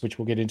loops, which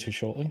we'll get into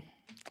shortly.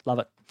 Love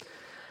it.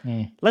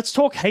 Let's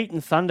talk Heat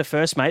and Thunder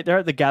first, mate. They're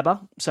at the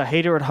Gabba, so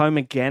Heat are at home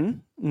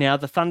again. Now,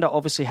 the Thunder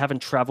obviously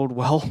haven't travelled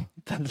well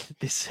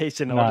this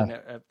season,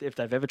 if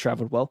they've ever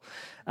travelled well.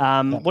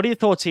 What are your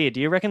thoughts here?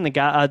 Do you reckon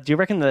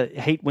the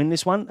Heat win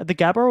this one at the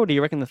Gabba, or do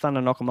you reckon the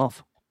Thunder knock them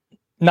off?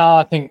 No,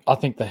 I think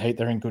the Heat,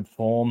 they're in good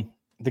form.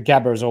 The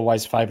Gabba has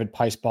always favoured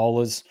pace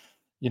bowlers.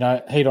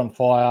 Heat on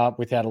fire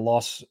without a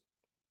loss.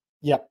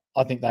 Yep,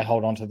 I think they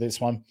hold on to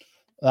this one.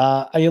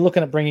 Are you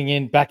looking at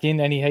bringing back in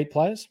any Heat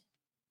players?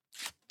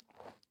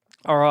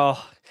 Or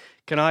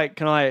can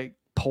I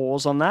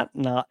pause on that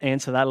and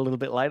answer that a little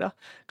bit later?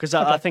 Because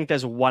I think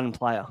there's one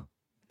player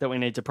that we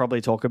need to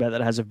probably talk about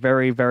that has a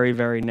very, very,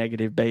 very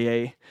negative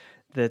BE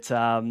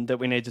that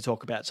we need to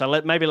talk about. So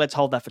let's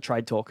hold that for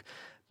trade talk.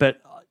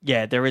 But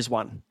yeah, there is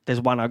one.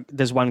 There's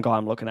one guy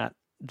I'm looking at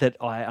that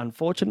I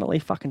unfortunately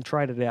fucking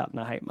traded out, and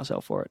I hate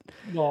myself for it.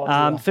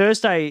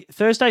 Thursday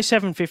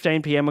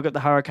 7:15 p.m. we've got the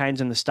Hurricanes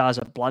and the Stars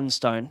at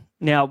Blundstone.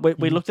 Now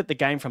we looked at the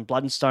game from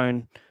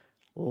Blundstone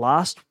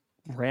last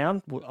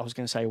round. I was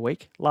going to say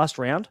last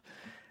round.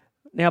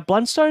 Now,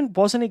 Blundstone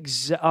wasn't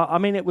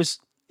it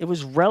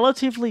was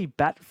relatively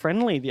bat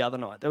friendly the other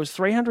night. There was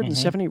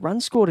 370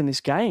 runs scored in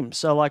this game.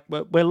 So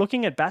we're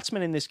looking at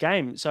batsmen in this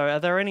game. So are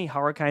there any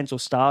Hurricanes or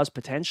Stars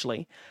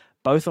potentially,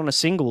 both on a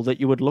single, that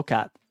you would look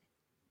at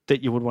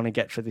that you would want to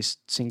get for this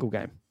single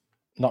game?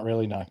 Not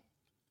really, no.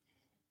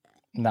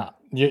 Nah.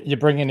 You're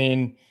bringing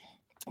in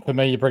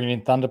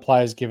Thunder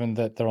players, given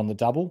that they're on the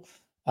double.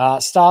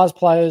 Stars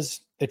players,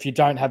 if you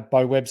don't have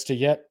Bo Webster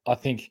yet, I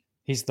think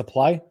he's the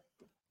play.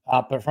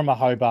 But from a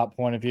Hobart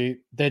point of view,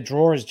 their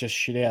draw is just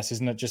shit house,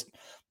 isn't it? Just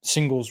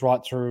singles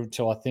right through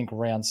till I think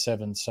round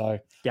 7. So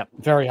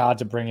very hard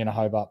to bring in a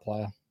Hobart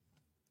player.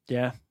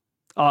 Yeah,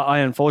 I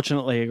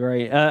unfortunately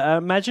agree.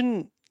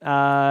 Imagine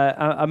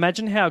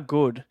how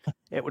good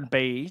it would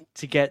be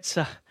to get.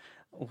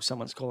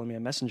 Someone's calling me a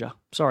messenger.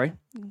 Sorry.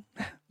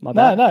 My No,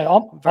 bad.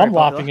 no, Very I'm popular.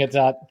 laughing at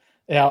our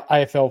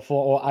AFL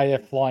or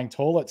AF flying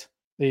toilet.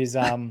 He's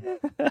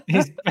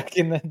back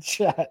in the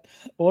chat.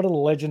 What a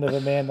legend of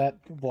a man that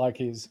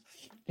bloke is.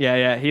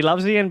 Yeah. He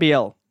loves the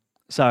NBL.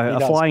 So He a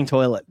does. flying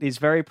toilet. He's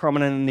very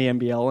prominent in the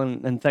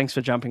NBL, and thanks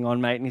for jumping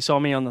on, mate. And he saw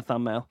me on the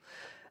thumbnail.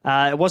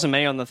 It wasn't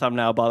me on the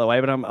thumbnail, by the way,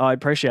 but I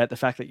appreciate the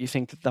fact that you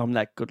think that I'm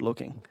that good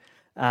looking.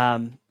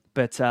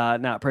 But I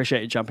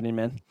appreciate you jumping in,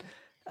 man.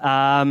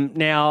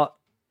 Now,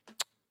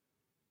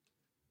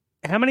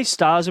 how many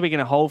stars are we going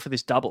to hold for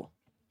this double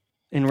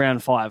in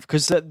round 5?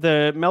 Because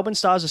the Melbourne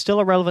Stars are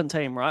still a relevant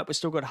team, right? We've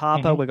still got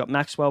Harper, we've got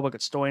Maxwell, we've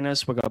got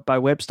Stoinis, we've got Bo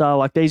Webster.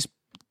 Like, these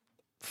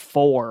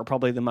 4 are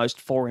probably the most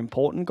 4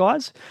 important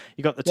guys.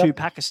 You got the 2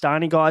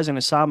 Pakistani guys in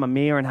Osama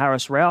Mir and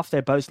Harris Ralph.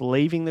 They're both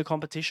leaving the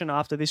competition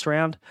after this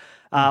round.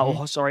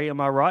 Sorry, am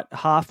I right?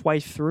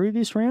 Halfway through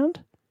this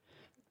round?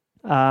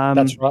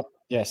 That's right.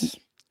 Yes.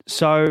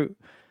 So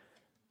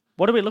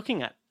what are we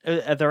looking at?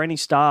 Are there any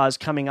stars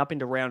coming up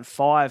into round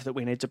 5 that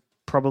we need to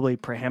probably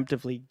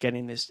preemptively get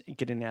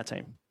in our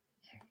team?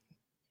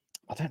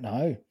 I don't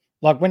know.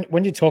 Like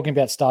when you're talking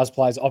about stars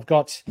players, I've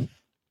got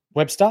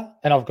Webster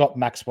and I've got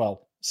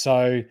Maxwell.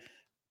 So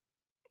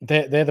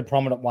they're the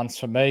prominent ones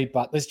for me,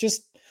 but there's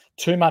just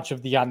too much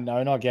of the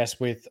unknown, I guess,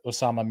 with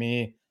Osama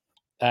Mir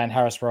and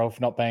Harris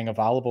Ralph not being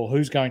available.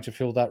 Who's going to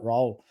fill that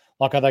role?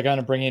 Like, are they going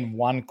to bring in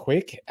one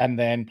quick and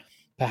then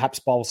perhaps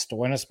bowl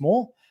Stoinis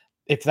more?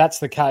 If that's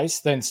the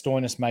case, then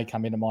Stoinis may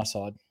come into my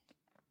side.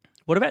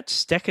 What about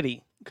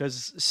Steckity?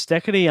 Because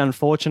Steckity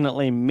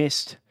unfortunately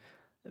missed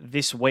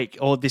this week,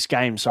 or this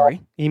game,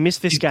 sorry. He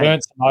missed this game.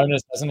 Burnt some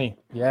owners, hasn't he?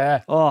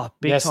 Yeah. Oh,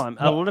 big time.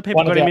 A lot of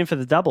people got him in for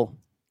the double.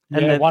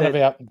 Yeah,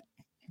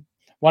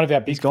 one of our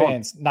big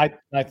fans,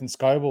 Nathan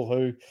Scoble,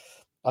 who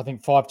I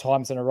think 5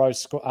 times in a row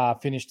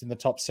finished in the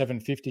top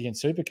 750 in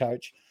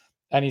Supercoach,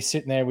 and he's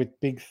sitting there with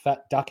big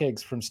fat duck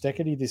eggs from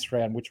Steckity this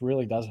round, which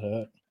really does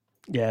hurt.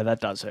 Yeah, that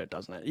does hurt,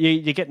 doesn't it?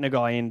 You're getting a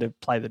guy in to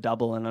play the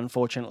double, and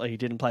unfortunately he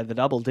didn't play the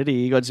double, did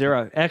he? He got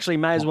 0. Actually,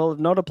 may as well have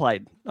not have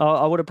played.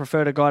 I would have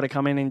preferred a guy to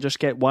come in and just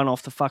get 1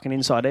 off the fucking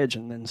inside edge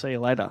and then see you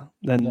later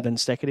than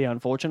Steckity,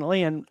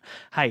 unfortunately. And,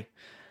 hey,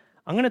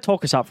 I'm going to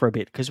talk us up for a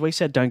bit because we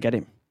said don't get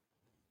him.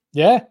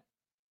 Yeah.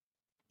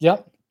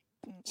 Yep.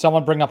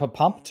 Someone bring up a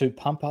pump to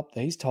pump up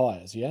these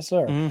tyres. Yes,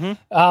 sir.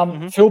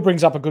 Phil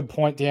brings up a good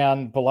point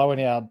down below in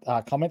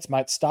our comments,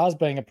 mate. Stars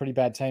being a pretty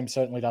bad team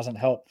certainly doesn't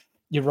help.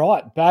 You're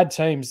right. Bad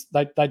teams,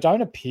 they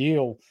don't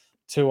appeal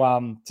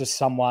to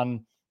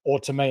someone,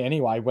 or to me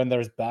anyway, when they're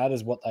as bad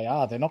as what they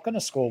are. They're not going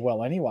to score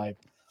well anyway.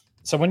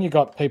 So when you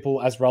got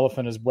people as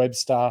relevant as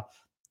Webster,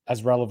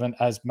 as relevant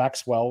as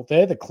Maxwell,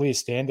 they're the clear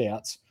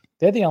standouts.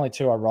 They're the only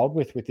 2 I rolled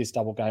with this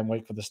double game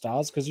week for the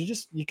Stars, because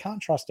you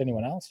can't trust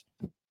anyone else.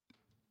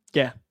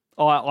 Yeah.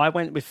 I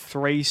went with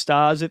 3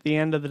 stars at the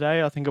end of the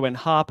day. I think I went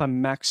Harper,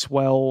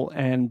 Maxwell,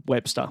 and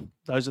Webster.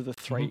 Those are the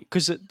 3,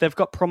 because they've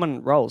got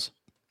prominent roles.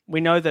 We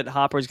know that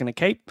Harper is going to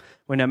keep.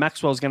 We know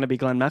Maxwell's going to be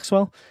Glenn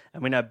Maxwell.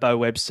 And we know Bo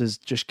Webster's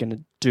just going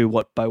to do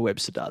what Bo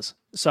Webster does.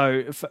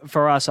 So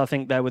for us, I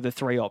think they were the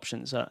 3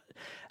 options.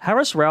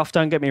 Harris Ralph,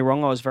 don't get me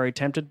wrong, I was very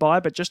tempted by,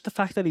 but just the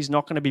fact that he's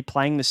not going to be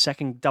playing the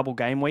second double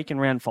game week in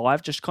round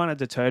 5 just kind of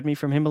deterred me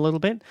from him a little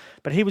bit.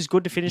 But he was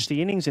good to finish the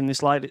innings in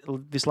this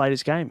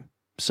latest game.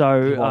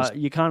 So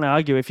you can't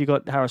argue if you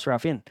got Harris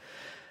Ralph in.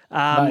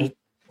 He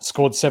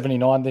scored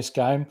 79 this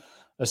game.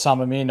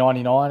 Osama Mir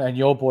 99, and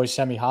your boy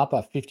Sammy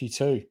Harper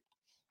 52.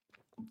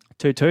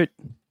 Toot.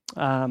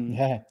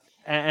 Yeah.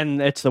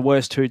 And it's the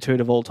worst toot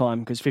of all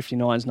time, because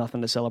 59 is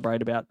nothing to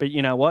celebrate about. But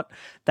you know what?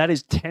 That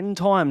is 10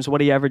 times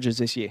what he averages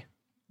this year.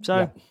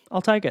 So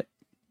I'll take it.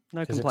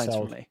 No complaints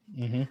from me.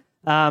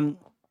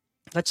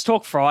 Let's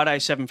talk Friday,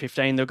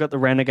 7:15. They've got the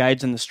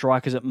Renegades and the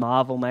Strikers at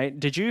Marvel, mate.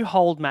 Did you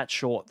hold Matt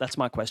Short? That's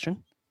my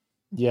question.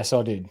 Yes,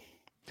 I did.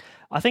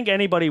 I think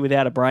anybody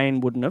without a brain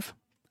wouldn't have.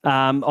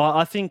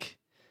 I think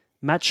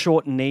Matt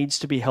Short needs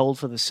to be held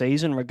for the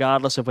season,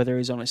 regardless of whether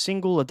he's on a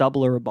single, a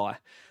double, or a bye.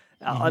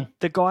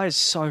 The guy is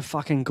so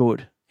fucking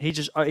good.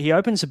 He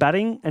opens the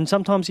batting, and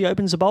sometimes he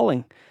opens the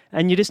bowling,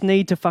 and you just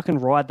need to fucking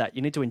ride that.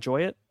 You need to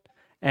enjoy it.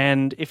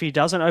 And if he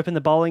doesn't open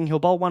the bowling, he'll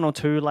bowl 1 or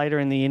 2 later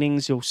in the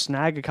innings. He'll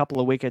snag a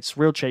couple of wickets,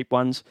 real cheap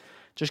ones.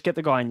 Just get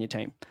the guy in your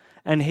team.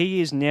 And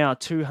he is now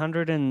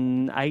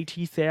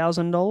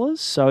 $280,000,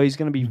 so he's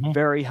going to be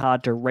very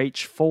hard to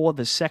reach for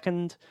the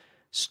second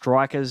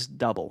Strikers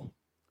double.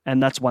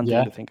 And that's one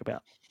thing to think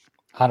about.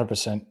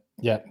 100%.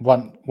 Yeah,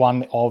 one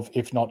of,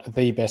 if not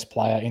the best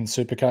player in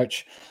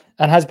Supercoach,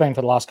 and has been for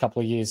the last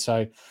couple of years.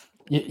 So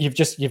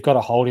you've got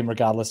to hold him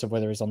regardless of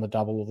whether he's on the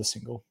double or the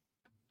single.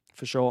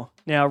 For sure.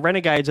 Now,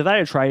 Renegades, are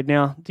they a trade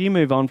now? Do you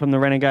move on from the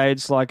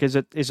Renegades? Like, is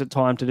it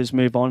time to just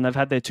move on? They've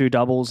had their 2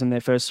 doubles in their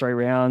first 3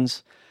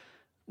 rounds.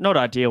 Not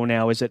ideal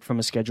now, is it, from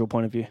a schedule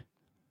point of view?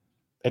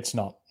 It's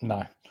not.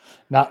 No.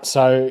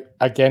 So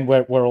again,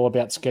 we're all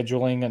about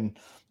scheduling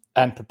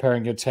and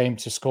preparing your team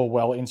to score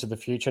well into the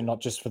future, not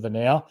just for the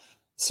now.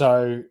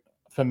 So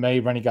for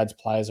me, Renegades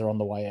players are on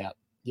the way out.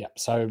 Yeah.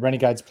 So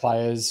Renegades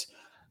players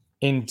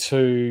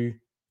into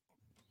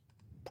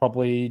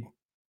probably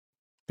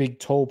Big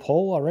Tall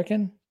Paul, I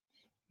reckon.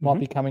 might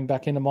be coming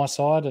back into my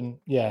side. And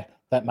yeah,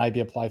 that may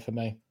be a play for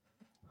me.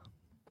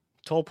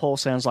 Tall Paul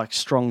sounds like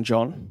Strong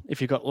John.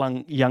 If you've got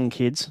young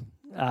kids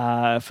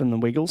from the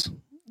Wiggles,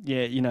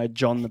 yeah, you know,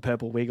 John the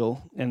Purple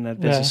Wiggle, and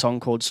there's a song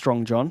called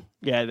Strong John.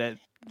 Yeah,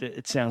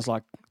 it sounds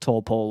like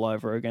Tall Paul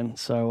over again.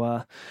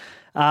 So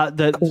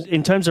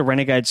in terms of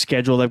Renegade's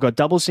schedule, they've got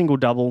double, single,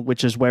 double,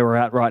 which is where we're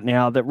at right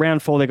now. That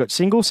round 4, they've got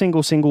single,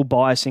 single, single,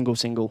 bye, single,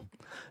 single.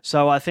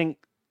 So I think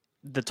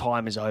the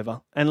time is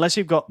over.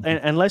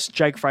 Unless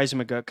Jake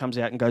Fraser-McGurk comes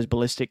out and goes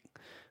ballistic,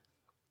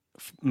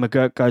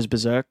 McGurk goes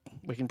berserk.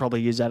 We can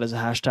probably use that as a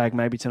hashtag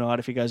maybe tonight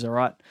if he goes all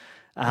right.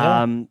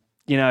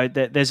 You know,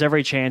 there's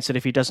every chance that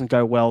if he doesn't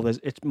go well,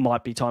 it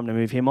might be time to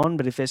move him on.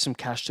 But if there's some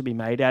cash to be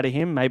made out of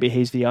him, maybe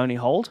he's the only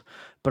hold.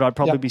 But I'd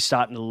probably be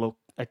starting to look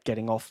at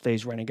getting off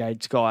these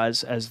Renegades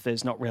guys, as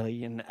there's not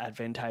really an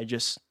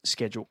advantageous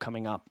schedule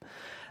coming up.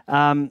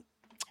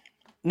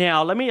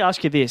 Now, let me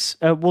ask you this.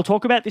 We'll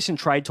talk about this in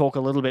trade talk a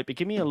little bit, but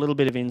give me a little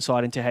bit of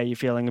insight into how you're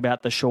feeling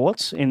about the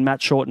shorts in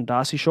Matt Short and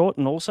Darcy Short,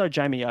 and also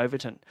Jamie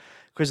Overton.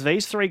 Because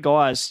these three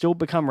guys still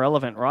become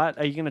relevant, right?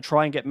 Are you going to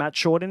try and get Matt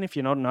Short in if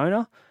you're not an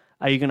owner?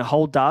 Are you going to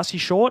hold Darcy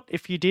Short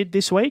if you did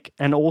this week?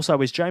 And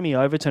also, is Jamie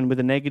Overton with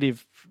a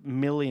negative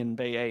million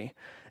BE,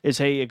 is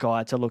he a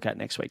guy to look at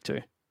next week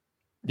too?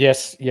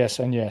 Yes,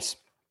 and yes.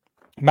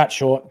 Matt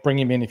Short, bring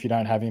him in if you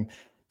don't have him.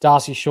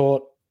 Darcy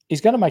Short,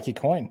 he's going to make you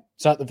coin.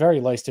 So at the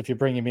very least, if you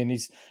bring him in,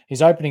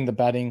 he's opening the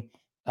batting.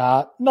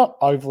 Not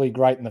overly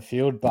great in the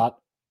field, but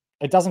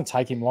it doesn't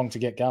take him long to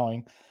get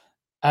going.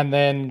 And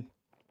then,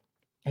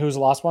 who was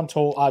the last one?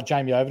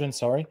 Jamie Overton,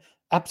 sorry.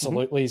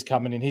 Absolutely, he's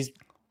coming in.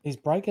 His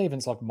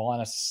break-even's like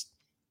minus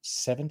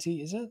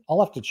 70, is it? I'll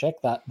have to check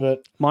that.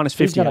 But minus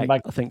 58, I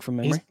think, from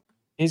memory.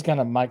 He's going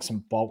to make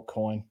some bulk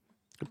coin.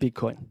 A big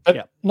coin.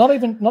 But not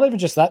even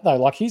just that, though.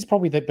 Like, he's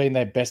probably been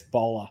their best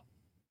bowler.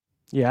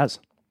 He has.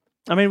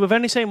 I mean, we've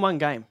only seen one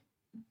game.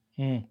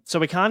 So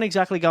we can't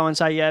exactly go and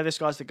say, yeah, this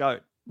guy's the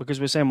GOAT, because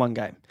we've seen one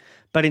game.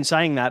 But in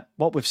saying that,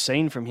 what we've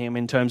seen from him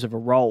in terms of a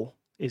role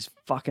is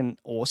fucking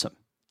awesome.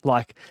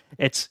 Like,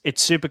 it's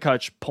super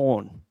coach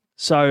porn.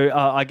 So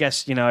I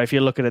guess, you know, if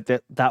you look at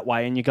it that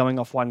way and you're going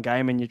off one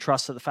game and you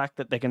trust that the fact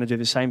that they're going to do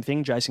the same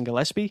thing, Jason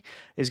Gillespie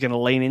is going to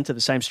lean into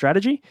the same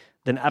strategy,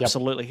 then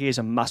absolutely he is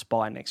a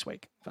must-buy next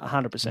week,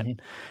 100%.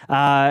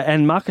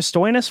 And Marcus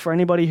Stoinis, for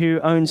anybody who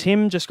owns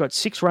him, just got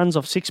 6 runs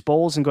off 6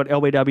 balls and got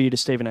LBW to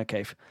Stephen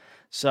O'Keefe.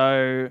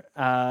 So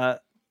I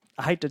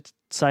hate to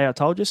say I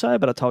told you so,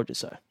 but I told you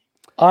so.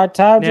 I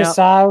told you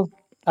so.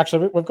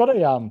 Actually, we've got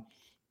a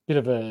bit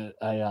of a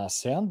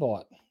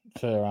soundbite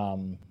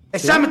for...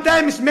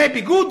 sometimes it may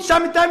be good,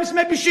 sometimes it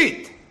may be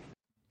shit.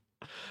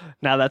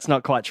 No, that's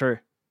not quite true.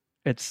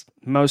 It's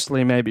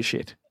mostly maybe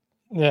shit.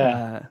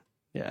 Yeah.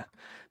 Yeah.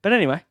 But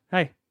anyway,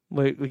 hey,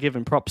 we're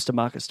giving props to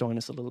Marcus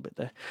Stoinis a little bit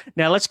there.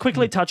 Now, let's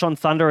quickly touch on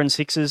Thunder and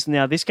Sixers.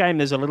 Now, this game,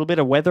 there's a little bit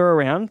of weather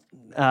around.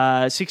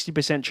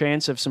 60%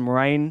 chance of some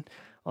rain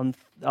on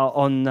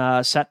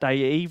Saturday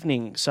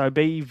evening. So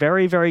be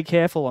very, very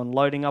careful on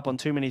loading up on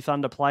too many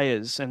Thunder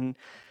players. And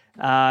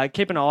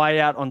keep an eye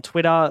out on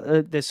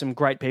Twitter. There's some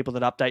great people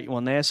that update you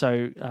on there.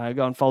 So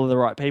go and follow the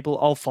right people.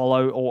 I'll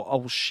follow or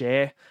I'll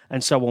share,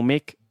 and so will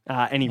Mick,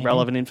 any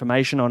relevant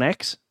information on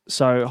X.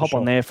 So hop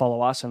on there,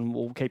 follow us, and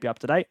we'll keep you up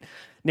to date.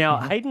 Now,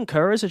 Hayden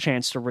Kerr has a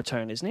chance to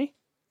return, isn't he?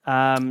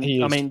 I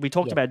mean, we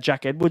talked about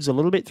Jack Edwards a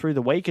little bit through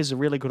the week as a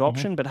really good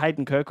option, but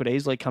Hayden Kerr could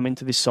easily come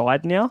into this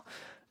side now,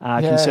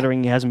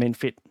 considering he hasn't been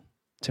fit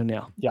till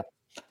now.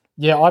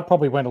 Yeah, I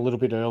probably went a little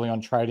bit early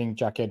on trading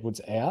Jack Edwards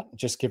out,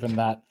 just given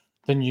that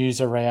the news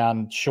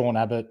around Sean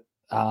Abbott,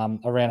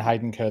 around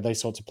Hayden Kerr,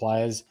 these sorts of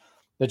players,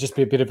 there'd just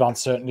be a bit of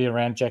uncertainty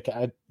around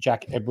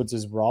Jack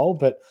Edwards' role.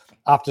 But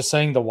after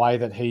seeing the way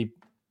that he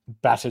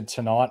batted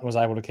tonight and was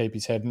able to keep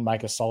his head and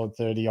make a solid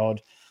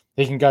 30-odd,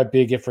 he can go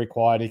big if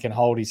required. He can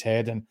hold his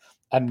head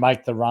and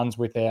make the runs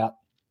without,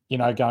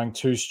 going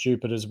too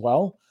stupid as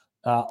well.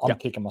 I'm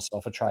kicking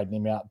myself for trading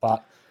him out.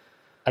 But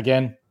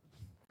again,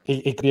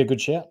 he could be a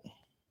good shout.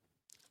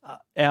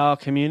 Our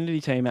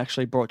community team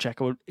actually brought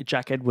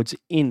Jack Edwards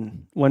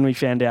in when we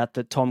found out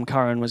that Tom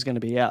Curran was going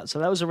to be out. So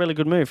that was a really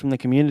good move from the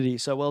community.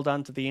 So well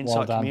done to the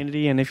Insight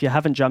community. And if you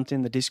haven't jumped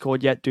in the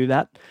Discord yet, do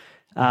that.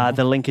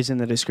 The link is in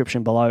the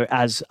description below,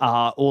 as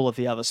are all of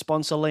the other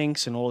sponsor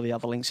links and all of the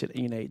other links that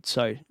you need.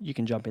 So you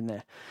can jump in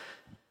there.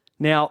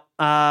 Now,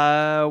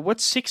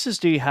 what Sixers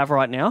do you have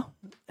right now?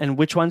 And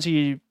which ones are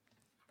you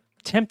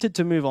tempted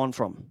to move on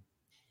from?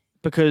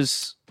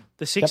 Because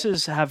the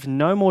Sixers have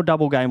no more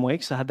double game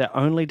weeks. They had their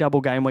only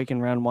double game week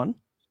in round 1.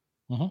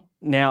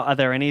 Now, are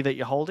there any that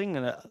you're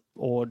holding,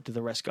 or do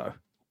the rest go?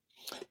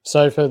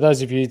 So for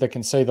those of you that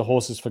can see the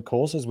horses for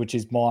courses, which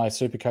is my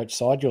Supercoach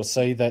side, you'll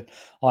see that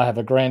I have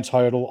a grand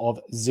total of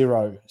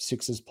 0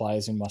 Sixers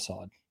players in my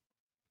side.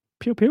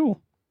 Pew, pew.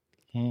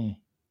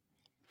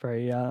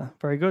 Very,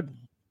 very good.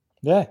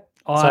 Yeah.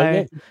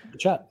 Good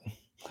chat.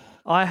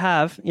 I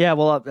have,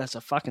 well, that's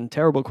a fucking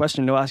terrible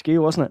question to ask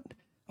you, wasn't it?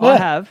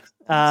 Yeah.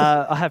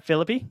 I have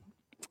Philippi,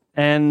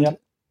 and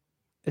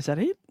is that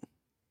it?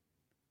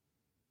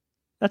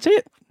 That's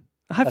it.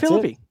 I have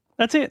Philippi.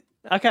 That's it.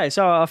 Okay,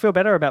 so I feel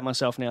better about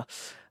myself now.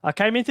 I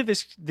came into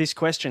this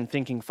question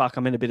thinking, fuck,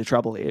 I'm in a bit of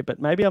trouble here,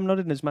 but maybe I'm not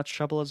in as much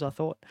trouble as I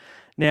thought.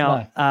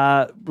 Now,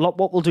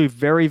 what we'll do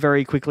very,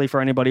 very quickly for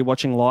anybody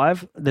watching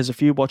live, there's a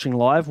few watching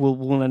live,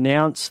 we'll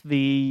announce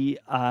the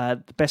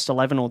best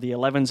 11 or the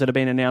 11s that have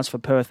been announced for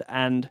Perth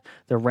and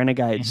the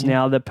Renegades. Mm-hmm.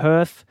 Now, the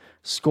Perth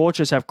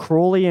Scorchers have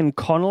Crawley and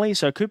Connolly,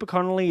 so Cooper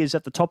Connolly is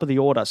at the top of the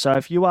order. So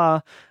if you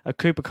are a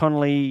Cooper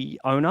Connolly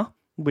owner,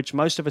 which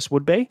most of us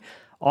would be,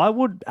 I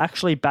would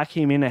actually back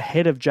him in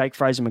ahead of Jake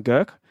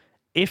Fraser-McGurk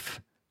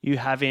if you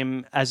have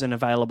him as an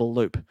available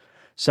loop.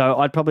 So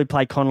I'd probably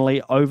play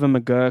Connolly over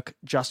McGurk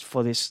just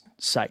for this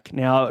sake.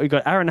 Now, we've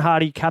got Aaron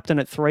Hardy, captain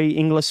at 3,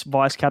 Inglis,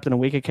 vice-captain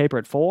and wicketkeeper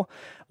at 4,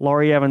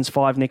 Laurie Evans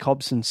 5, Nick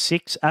Hobson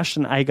 6,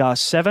 Ashton Agar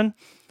 7,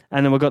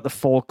 and then we've got the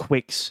 4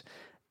 quicks,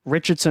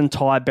 Richardson,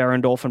 Ty,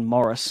 Berendorf and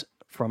Morris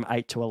from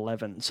 8 to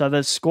 11. So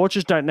the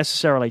Scorchers don't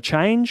necessarily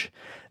change.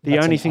 The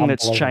only thing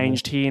that's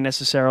changed here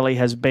necessarily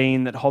has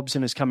been that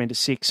Hobson has come into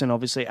 6 and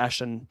obviously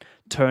Ashton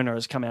Turner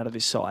has come out of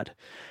this side.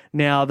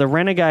 Now, the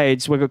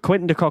Renegades, we've got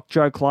Quinton de Kock,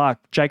 Joe Clark,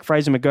 Jake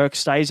Fraser-McGurk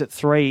stays at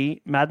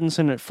 3,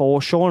 Maddinson at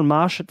 4, Sean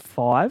Marsh at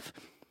 5,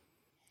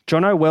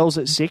 Jono Wells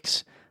at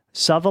 6,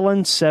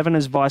 Sutherland 7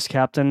 as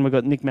vice-captain. We've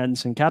got Nick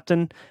Maddinson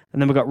captain.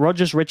 And then we've got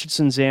Rogers,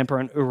 Richardson, Zampa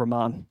and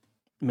Uraman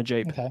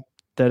Majib. Okay.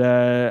 That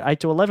are 8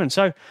 to 11.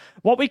 So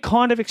what we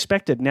kind of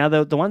expected. Now,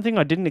 the one thing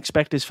I didn't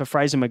expect is for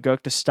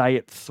Fraser-McGurk to stay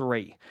at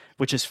 3,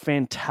 which is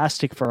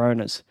fantastic for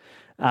owners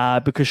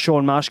because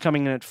Sean Marsh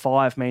coming in at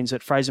 5 means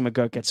that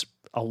Fraser-McGurk gets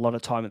a lot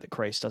of time at the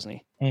crease, doesn't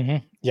he?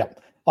 Mm-hmm. Yeah.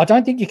 I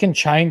don't think you can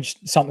change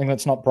something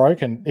that's not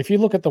broken. If you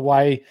look at the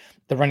way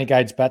the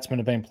Renegades batsmen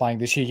have been playing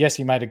this year, yes,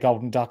 he made a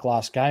golden duck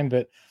last game,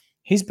 but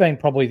he's been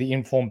probably the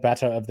informed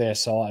batter of their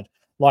side.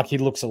 Like, he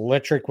looks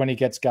electric when he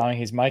gets going.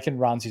 He's making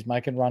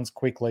runs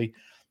quickly.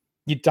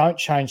 You don't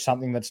change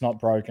something that's not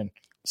broken.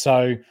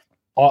 So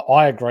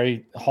I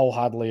agree,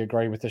 wholeheartedly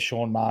agree with the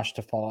Sean Marsh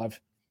to 5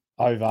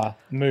 over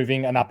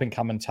moving an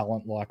up-and-coming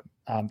talent like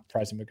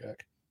Fraser-McGurk.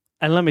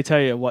 And let me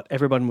tell you what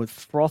everyone would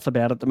froth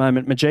about at the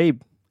moment.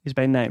 Majib has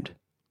been named.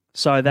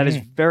 So that is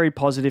very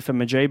positive for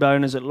Majib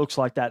owners. It looks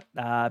like that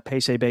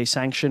PCB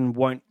sanction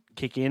won't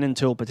kick in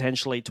until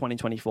potentially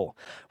 2024,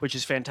 which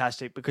is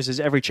fantastic because there's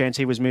every chance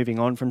he was moving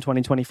on from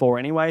 2024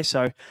 anyway.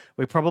 So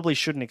we probably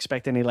shouldn't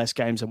expect any less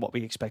games than what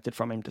we expected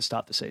from him to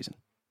start the season.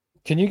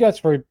 Can you go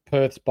through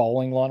Perth's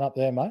bowling lineup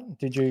there, mate?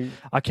 Did you?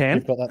 I can.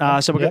 Got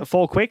that so we've got the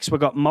 4 quicks.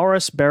 We've got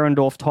Morris,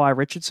 Berendorf, Ty,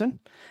 Richardson.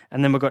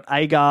 And then we've got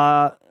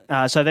Agar.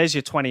 So there's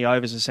your 20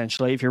 overs,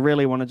 essentially. If you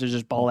really wanted to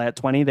just bowl out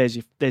 20, there's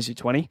your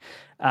 20.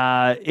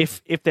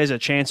 If there's a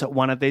chance that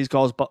one of these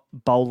guys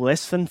bowl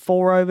less than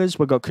 4 overs,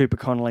 we've got Cooper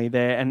Connolly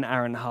there and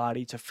Aaron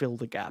Hardy to fill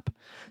the gap.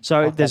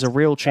 So there's a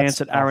real chance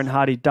that Aaron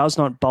Hardy does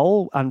not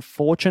bowl,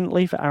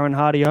 unfortunately for Aaron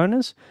Hardy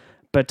owners.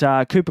 But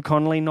Cooper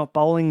Connolly not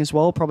bowling as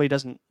well probably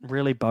doesn't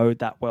really bode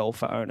that well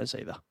for owners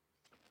either.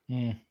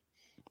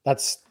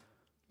 That's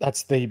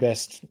the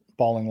best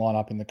bowling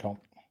lineup in the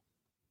comp.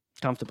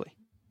 Comfortably.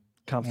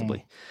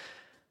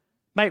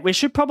 Mate, we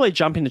should probably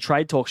jump into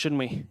trade talk, shouldn't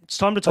we? It's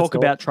time to talk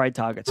about trade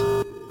targets.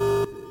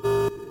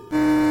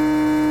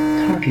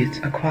 Targets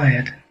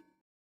acquired.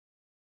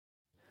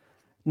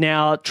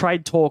 Now,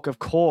 trade talk, of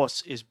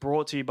course, is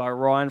brought to you by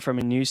Ryan from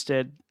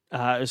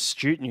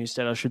Astute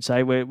Newstead, I should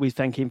say. We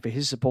thank him for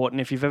his support.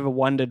 And if you've ever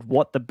wondered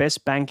what the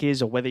best bank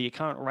is or whether your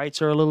current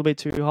rates are a little bit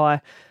too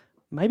high,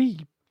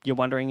 maybe you're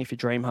wondering if your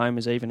dream home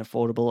is even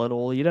affordable at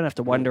all, you don't have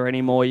to wonder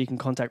anymore. You can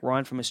contact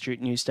Ryan from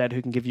Astute Newstead,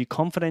 who can give you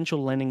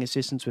confidential lending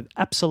assistance with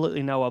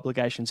absolutely no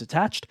obligations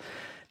attached.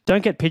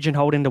 Don't get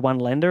pigeonholed into one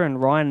lender,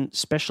 and Ryan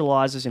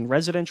specialises in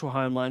residential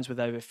home loans with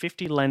over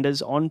 50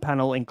 lenders on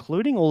panel,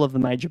 including all of the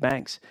major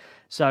banks.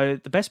 So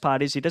the best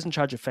part is he doesn't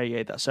charge a fee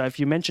either. So if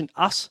you mention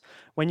us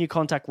when you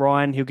contact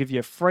Ryan, he'll give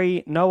you a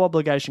free,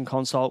 no-obligation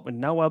consult with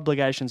no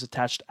obligations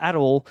attached at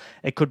all.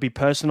 It could be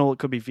personal, it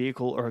could be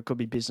vehicle, or it could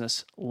be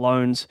business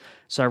loans.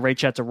 So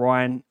reach out to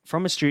Ryan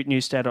from Astute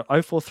Newstead at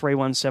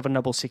 0431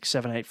 766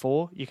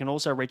 784. You can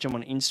also reach him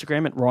on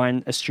Instagram at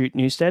Ryan Astute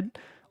Newstead,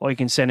 or you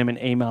can send him an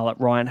email at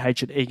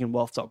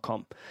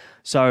ryanh@eganwealth.com.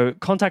 So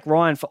contact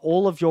Ryan for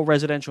all of your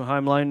residential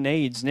home loan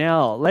needs.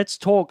 Now, let's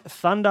talk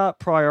Thunder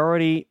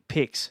priority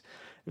picks.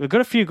 We've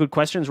got a few good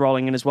questions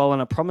rolling in as well,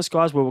 and I promise,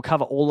 guys, we will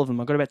cover all of them.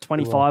 I've got about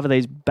 25 of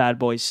these bad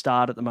boys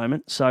start at the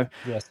moment, so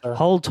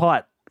hold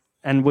tight,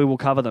 and we will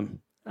cover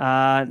them.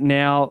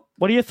 Now,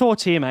 what are your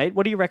thoughts here, mate?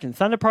 What do you reckon?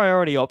 Thunder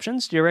priority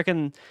options, do you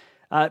reckon...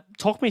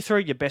 talk me through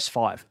your best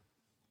 5.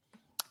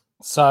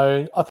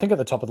 So I think at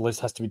the top of the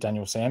list has to be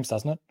Daniel Sams,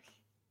 doesn't it?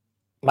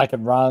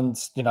 Making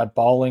runs,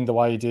 bowling the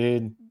way he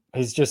did.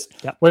 He's just,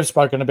 we've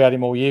spoken about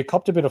him all year,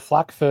 copped a bit of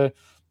flack for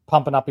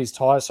pumping up his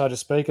tyres, so to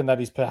speak, and that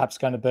he's perhaps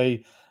going to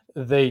be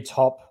the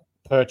top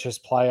purchase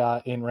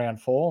player in round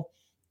 4.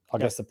 I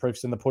guess the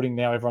proof's in the pudding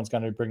now. Everyone's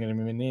going to be bringing him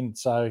in.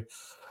 So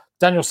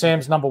Daniel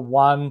Sams, number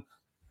 1.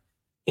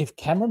 If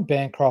Cameron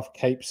Bancroft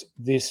keeps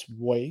this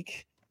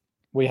week,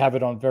 we have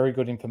it on very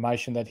good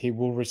information that he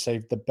will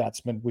receive the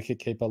batsman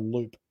wicketkeeper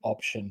loop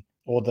option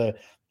or the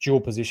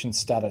dual position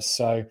status.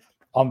 So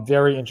I'm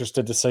very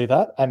interested to see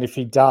that. And if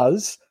he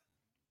does,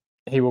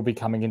 he will be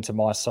coming into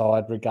my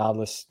side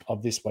regardless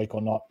of this week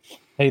or not.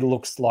 He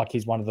looks like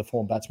he's one of the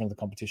form batsmen of the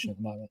competition at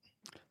the moment.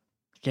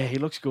 Yeah, he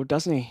looks good,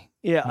 doesn't he?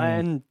 Yeah,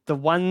 and the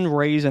one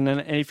reason,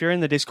 and if you're in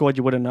the Discord,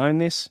 you would have known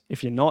this.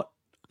 If you're not,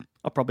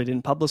 I probably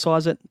didn't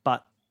publicise it,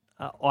 but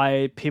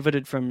I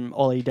pivoted from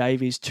Ollie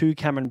Davies to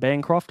Cameron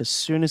Bancroft as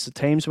soon as the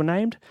teams were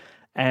named,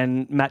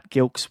 and Matt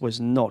Gilkes was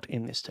not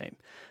in this team.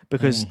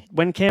 Because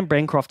when Cam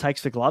Bancroft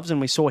takes the gloves,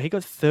 and we saw he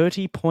got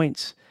 30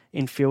 points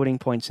in fielding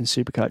points in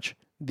Supercoach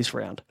this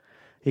round.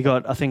 He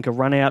got, I think, a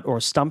run out or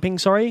a stumping,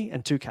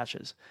 and 2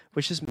 catches,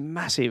 which is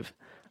massive.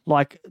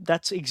 Like,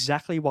 that's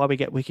exactly why we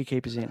get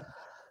wicketkeepers in.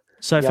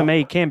 So for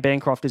me, Cam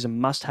Bancroft is a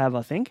must-have,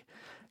 I think,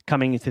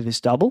 coming into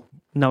this double,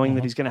 knowing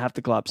that he's going to have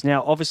the gloves.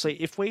 Now,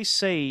 obviously, if we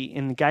see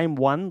in game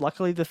 1,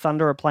 luckily the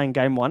Thunder are playing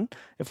game 1,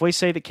 if we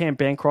see that Cam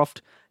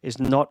Bancroft does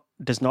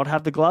not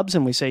have the gloves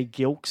and we see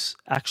Gilkes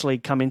actually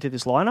come into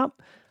this lineup,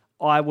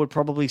 I would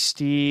probably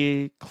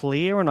steer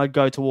clear and I'd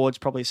go towards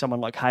probably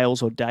someone like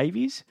Hales or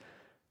Davies.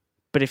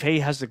 But if he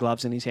has the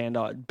gloves in his hand,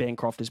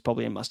 Bancroft is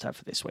probably a must-have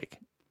for this week.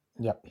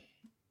 Yep.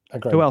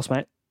 Agreed. Who else,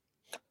 mate?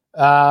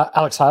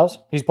 Alex Hales.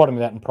 He's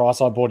bottomed out in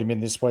price. I bought him in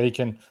this week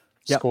and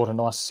scored a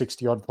nice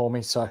 60-odd for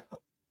me. So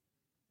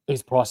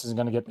his price isn't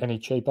going to get any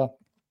cheaper.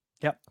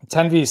 Yep.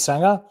 Tanveer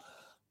Sanger,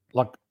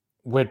 like,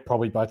 we're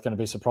probably both going to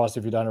be surprised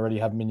if you don't already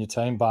have him in your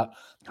team. But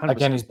 100%.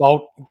 Again, he's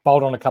bowled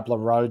on a couple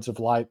of roads of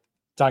late.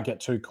 Don't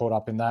get too caught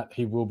up in that.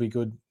 He will be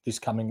good this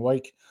coming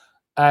week.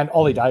 And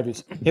Ollie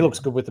Davies, he looks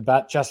good with the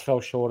bat. Just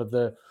fell short of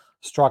the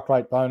strike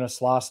rate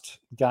bonus last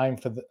game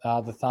for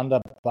the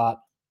Thunder. But,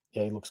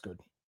 yeah, he looks good.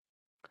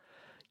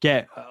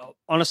 Yeah,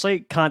 honestly,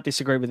 can't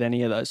disagree with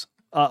any of those.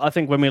 I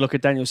think when we look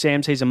at Daniel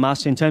Sams, he's a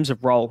must in terms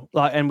of role.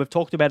 And we've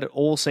talked about it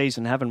all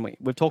season, haven't we?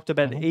 We've talked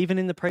about it even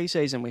in the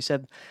preseason. We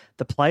said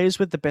the players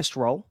with the best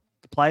role,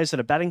 the players that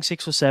are batting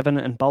 6 or 7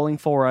 and bowling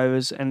 4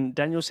 overs, and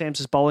Daniel Sams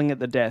is bowling at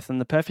the death. And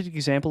the perfect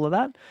example of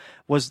that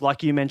was,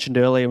 like you mentioned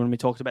earlier when we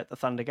talked about the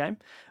Thunder game,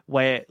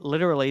 where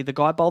literally the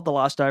guy bowled the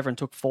last over and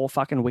took 4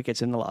 fucking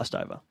wickets in the last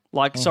over.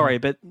 Like, sorry,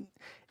 but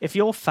if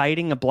you're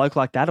fading a bloke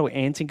like that or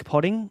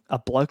anti-potting a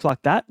bloke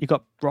like that, you've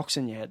got rocks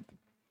in your head.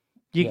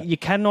 You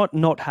cannot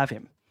not have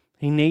him.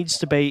 He needs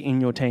to be in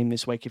your team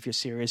this week if you're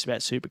serious about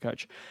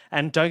Supercoach.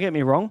 And don't get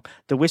me wrong,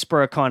 the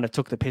Whisperer kind of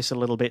took the piss a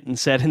little bit and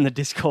said in the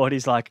Discord,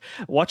 he's like,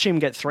 watch him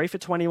get 3 for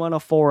 21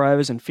 off 4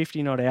 overs and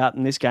 50 not out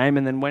in this game.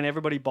 And then when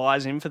everybody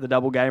buys him for the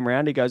double game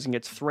round, he goes and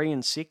gets 3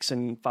 and 6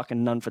 and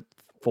fucking none for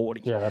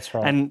 40. Yeah, that's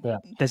right. And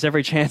there's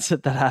every chance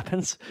that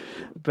happens.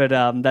 But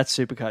that's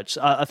Supercoach.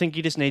 I think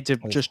you just need to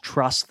just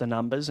trust the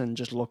numbers and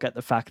just look at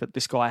the fact that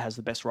this guy has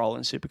the best role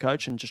in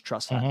Supercoach and just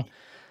trust that.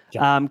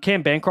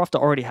 Cam Bancroft, I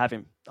already have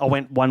him. I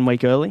went 1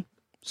 week early,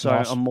 so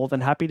I'm more than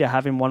happy to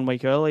have him 1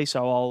 week early,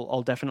 so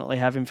I'll definitely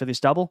have him for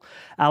this double.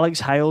 Alex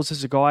Hales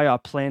is a guy I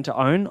plan to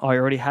own. I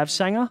already have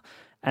Sanger,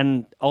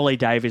 and Ollie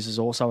Davies is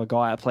also a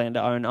guy I plan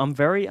to own. I'm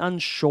very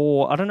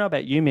unsure. I don't know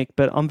about you, Mick,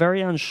 but I'm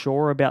very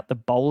unsure about the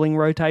bowling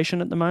rotation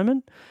at the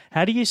moment.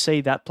 How do you see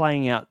that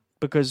playing out?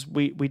 Because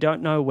we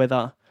don't know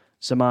whether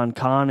Zaman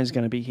Khan is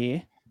going to be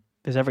here.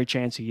 There's every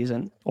chance he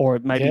isn't. Or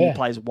maybe he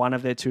plays one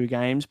of their 2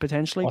 games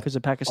potentially because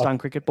of Pakistan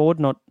Cricket Board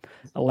not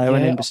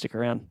allowing him to stick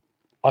around.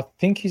 I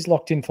think he's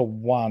locked in for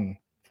 1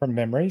 from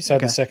memory. So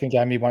the second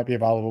game he won't be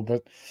available.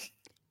 But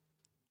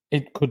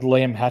it could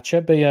Liam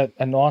Hatcher be a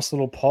nice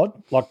little pod?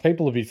 Like,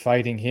 people will be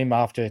fading him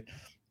after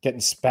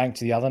getting spanked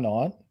the other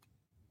night.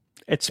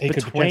 It's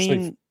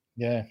between...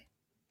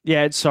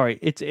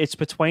 It's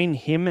between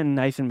him and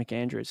Nathan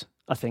McAndrews,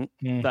 I think.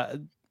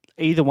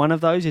 Either one of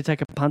those, you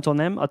take a punt on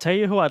them. I'll tell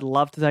you who I'd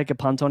love to take a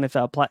punt on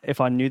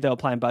if I knew they were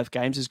playing both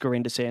games is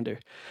Gurinder Sandhu.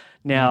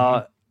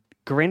 Now,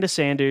 Gurinder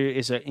Sandhu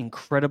is an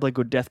incredibly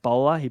good death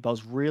bowler. He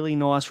bowls really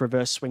nice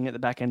reverse swing at the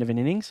back end of an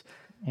innings.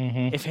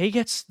 If he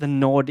gets the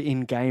nod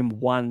in game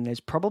 1, there's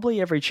probably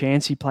every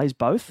chance he plays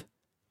both.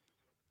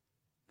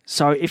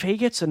 So if he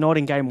gets a nod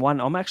in game 1,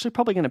 I'm actually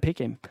probably going to pick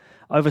him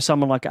over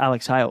someone like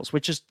Alex Hales,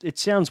 it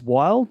sounds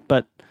wild,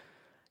 but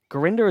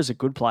Gurinder is a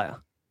good player.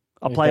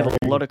 I played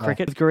a lot of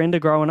cricket with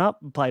Gurinder growing up.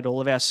 Played all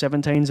of our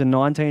 17s and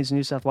 19s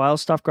New South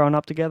Wales stuff growing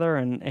up together,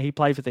 and he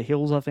played for the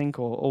Hills, I think,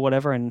 or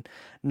whatever, and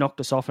knocked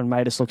us off and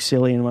made us look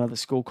silly in one of the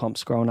school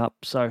comps growing up.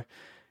 So,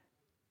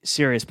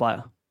 serious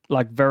player.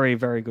 Like, very,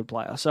 very good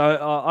player. So,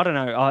 I don't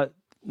know.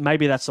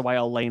 Maybe that's the way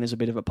I'll lean as a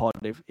bit of a pod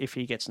if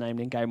he gets named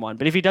in game 1.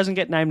 But if he doesn't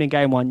get named in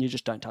game 1, you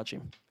just don't touch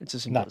him. It's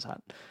as simple as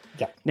that.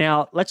 Yeah.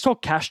 Now, let's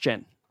talk cash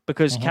gen.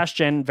 Because cash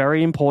gen,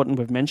 very important.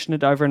 We've mentioned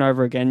it over and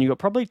over again. You've got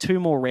probably 2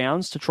 more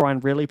rounds to try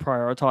and really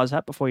prioritize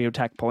that before you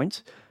attack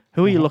points.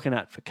 Who are you looking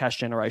at for cash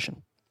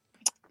generation?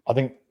 I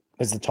think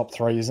there's the top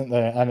 3, isn't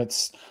there? And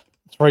it's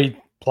 3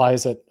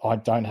 players that I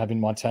don't have in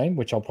my team,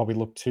 which I'll probably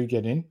look to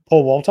get in.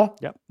 Paul Walter,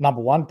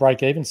 number 1,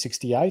 break even,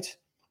 68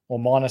 or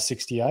minus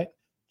 68.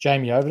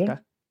 Jamie Overton,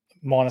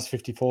 minus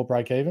 54,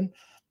 break even.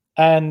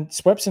 And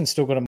Swepson's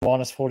still got a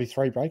minus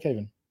 43 break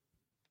even.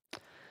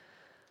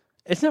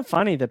 Isn't it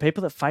funny, the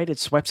people that faded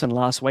Swepson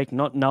last week,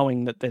 not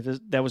knowing that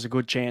there was a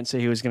good chance that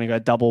he was going to go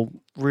double,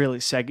 really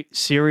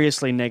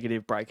seriously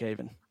negative break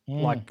even.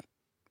 Like,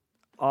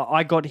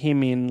 I got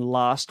him in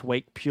last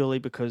week purely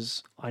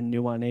because I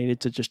knew I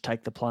needed to just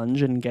take the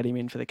plunge and get him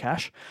in for the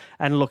cash.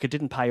 And look, it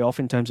didn't pay off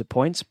in terms of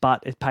points,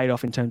 but it paid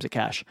off in terms of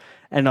cash.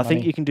 And I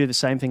think you can do the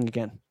same thing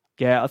again.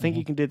 Yeah, I think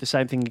you can do the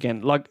same thing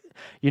again. Like,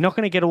 you're not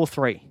going to get all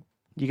three.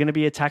 You're going to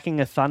be attacking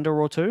a Thunder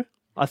or two,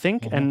 I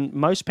think. And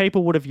most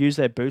people would have used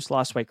their boost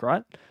last week,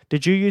 right?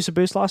 Did you use a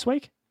boost last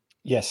week?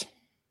 Yes.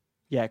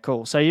 Yeah,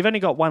 cool. So you've only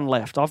got one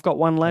left. I've got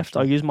one left.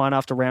 I used mine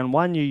after round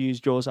 1. You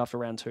used yours after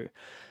round 2.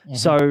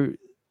 So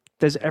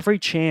there's every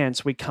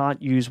chance we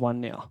can't use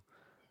one now,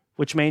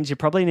 which means you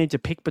probably need to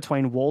pick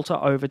between Walter,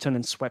 Overton,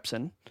 and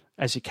Swepson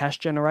as your cash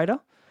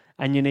generator.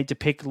 And you need to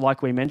pick,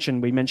 like we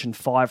mentioned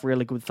 5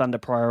 really good Thunder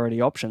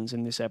priority options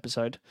in this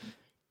episode.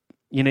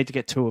 You need to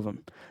get 2 of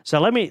them. So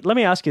let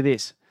me ask you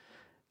this.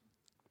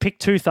 Pick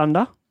 2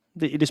 Thunder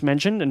that you just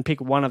mentioned and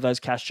pick one of those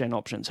cash gen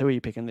options. Who are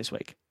you picking this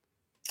week?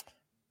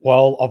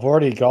 Well, I've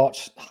already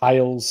got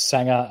Hales,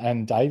 Sanger,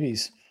 and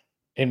Davies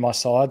in my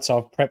side, so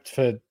I've prepped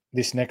for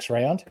this next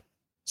round.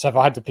 So if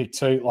I had to pick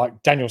 2,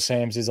 like Daniel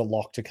Sams is a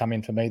lock to come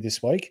in for me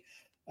this week.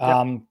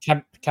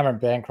 Cameron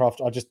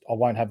Bancroft, I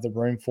won't have the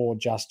room for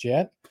just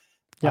yet.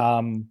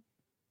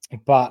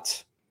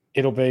 But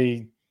it'll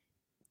be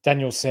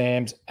Daniel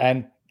Sams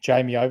and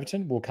Jamie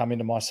Overton will come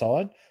into my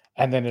side,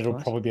 and then it'll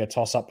probably be a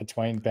toss-up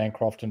between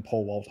Bancroft and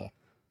Paul Walter.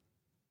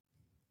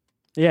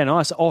 Yeah,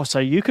 nice. Oh, so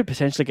you could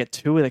potentially get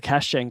 2 of the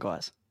cash gen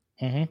guys.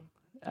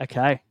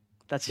 Okay,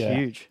 that's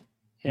huge.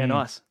 Yeah,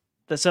 nice.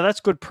 So that's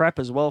good prep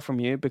as well from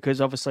you, because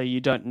obviously you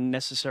don't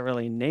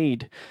necessarily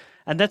need,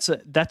 and that's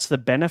the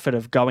benefit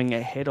of going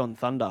ahead on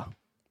Thunder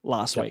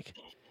last week.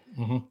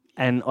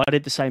 And I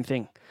did the same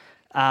thing.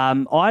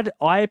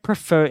 I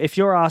prefer, if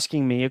you're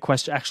asking me a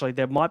question, actually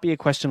there might be a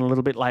question a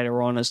little bit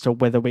later on as to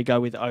whether we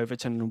go with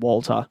Overton and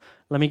Walter.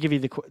 Let me give you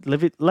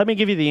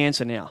the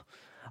answer now.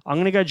 I'm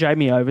going to go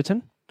Jamie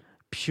Overton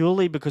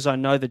purely because I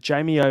know that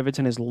Jamie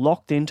Overton is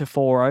locked into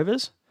 4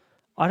 overs.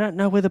 I don't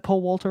know whether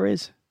Paul Walter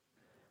is,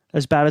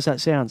 as bad as that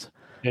sounds.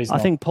 I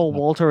think Paul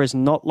Walter is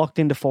not locked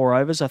into 4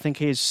 overs. I think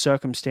he is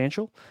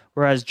circumstantial,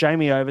 whereas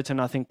Jamie Overton,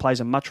 I think, plays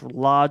a much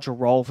larger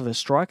role for the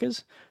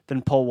strikers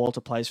than Paul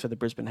Walter plays for the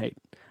Brisbane Heat.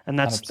 And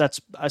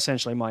that's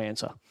essentially my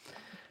answer.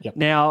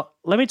 Now,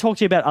 let me talk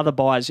to you about other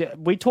buys.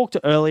 We talked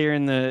earlier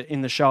in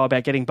the show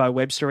about getting Bo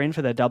Webster in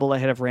for their double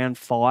ahead of round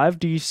 5.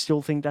 Do you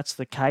still think that's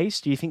the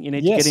case? Do you think you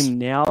need to get him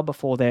now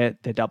before their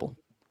double?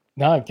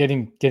 No, get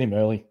him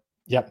early.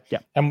 Yep.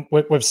 And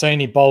we've seen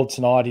he bowled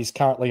tonight. He's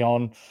currently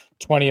on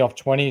 20 off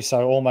 20,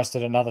 so almost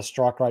at another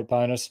strike rate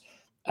bonus.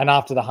 And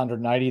after the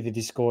 180 that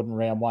he scored in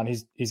round 1,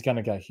 he's going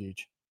to go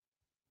huge.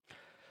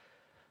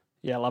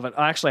 Yeah, I love it.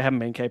 I actually haven't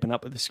been keeping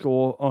up with the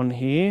score on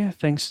here.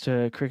 Thanks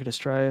to Cricket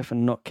Australia for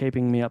not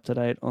keeping me up to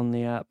date on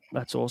the app.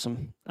 That's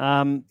awesome.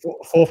 4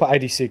 for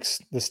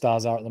 86, the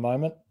Stars are at the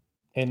moment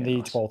in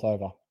the 12th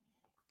over.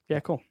 Yeah,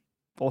 cool.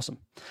 Awesome.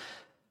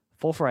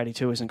 4 for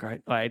 82 isn't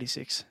great.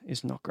 86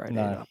 is not great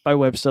No. either. Bo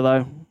Webster,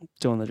 though,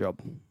 doing the job.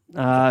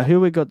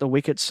 Who we got the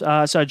wickets?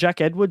 So Jack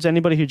Edwards,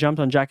 anybody who jumped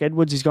on Jack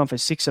Edwards, he's gone for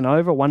 6 and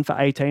over, 1 for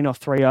 18 off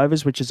 3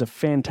 overs, which is a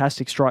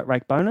fantastic strike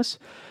rate bonus.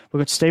 We've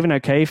got Stephen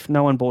O'Keefe,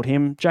 no one bought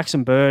him.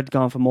 Jackson Bird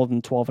gone for more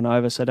than 12 and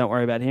over, so don't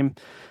worry about him.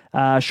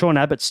 Sean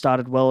Abbott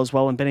started well as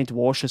well, and Benny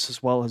Dwarshus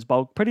as well has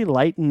bowled pretty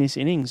late in this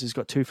innings. He's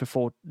got 2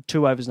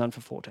 overs, none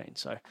for 14,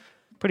 so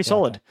pretty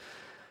solid.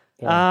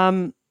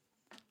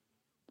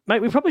 Mate,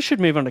 we probably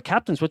should move on to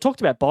captains. We talked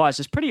about buys.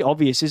 It's pretty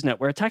obvious, isn't it?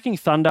 We're attacking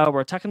Thunder.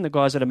 We're attacking the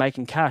guys that are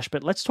making cash.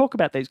 But let's talk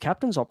about these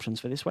captains options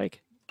for this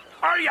week.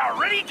 Are you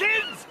ready,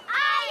 kids?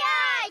 Aye,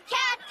 aye,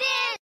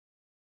 Captain!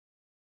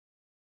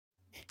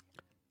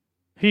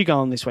 Who you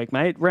going this week,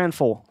 mate? Round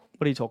 4.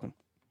 What are you talking?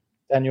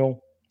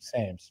 Daniel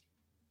Sams.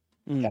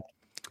 I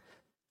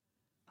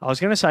was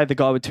going to say the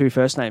guy with 2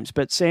 first names,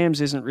 but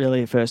Sams isn't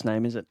really a first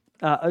name, is it?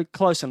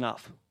 Close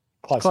enough.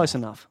 Close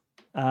enough.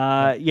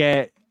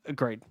 Yeah,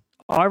 agreed.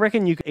 I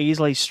reckon you could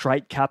easily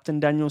straight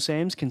captain Daniel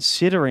Sams,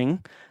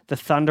 considering the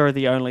Thunder are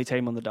the only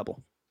team on the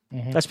double.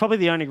 That's probably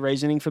the only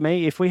reasoning for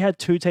me. If we had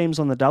 2 teams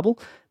on the double,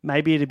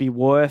 maybe it'd be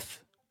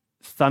worth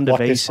Thunder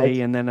Like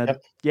VC and then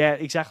yeah,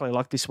 exactly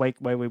like this week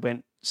where we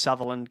went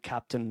Sutherland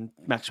captain,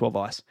 Maxwell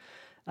vice.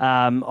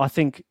 I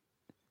think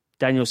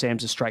Daniel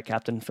Sams is straight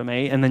captain for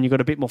me, and then you've got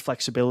a bit more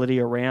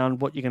flexibility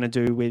around what you're going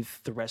to do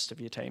with the rest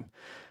of your team.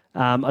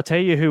 I'll tell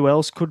you who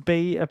else could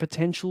be a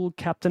potential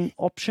captain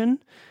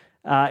option.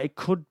 It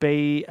could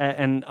be,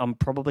 and I'm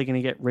probably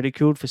going to get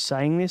ridiculed for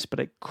saying this, but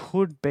it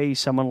could be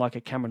someone like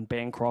a Cameron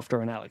Bancroft or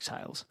an Alex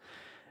Hales,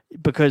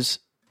 because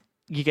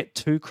you get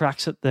 2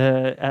 cracks at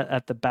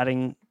the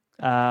batting,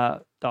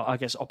 I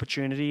guess,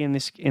 opportunity in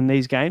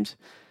these games.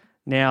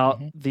 Now,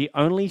 the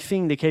only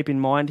thing to keep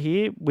in mind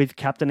here with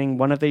captaining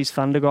one of these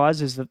Thunder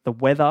guys is that the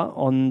weather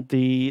on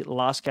the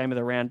last game of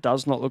the round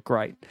does not look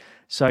great.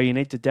 So you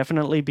need to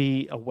definitely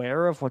be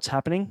aware of what's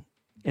happening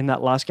in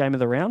that last game of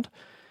the round.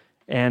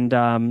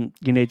 And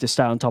you need to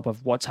stay on top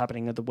of what's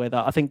happening with the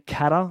weather. I think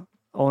Katter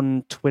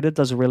on Twitter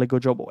does a really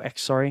good job, or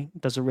X, sorry,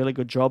 does a really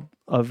good job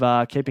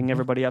of keeping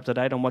everybody up to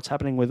date on what's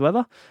happening with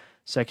weather.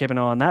 So keep an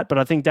eye on that. But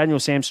I think Daniel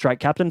Sam straight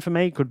captain for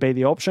me could be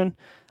the option.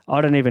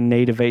 I don't even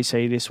need a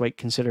VC this week,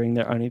 considering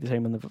they're only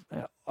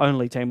the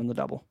only team on the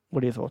double.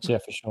 What are your thoughts? Yeah,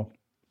 for sure.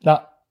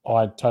 No,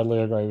 I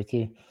totally agree with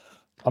you.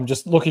 I'm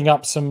just looking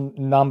up some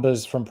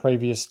numbers from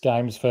previous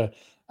games for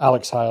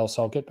Alex Hale,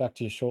 so I'll get back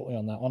to you shortly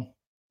on that one.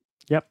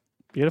 Yep,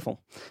 beautiful.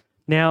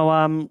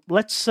 Now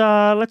let's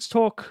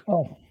talk.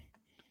 Oh,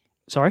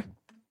 sorry.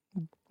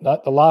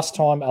 No, the last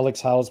time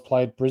Alex Hales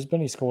played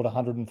Brisbane, he scored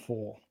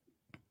 104.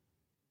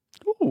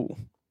 Ooh,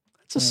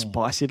 that's a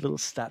spicy little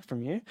stat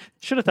from you.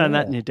 Should have done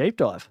that in your deep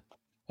dive.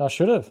 I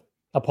should have.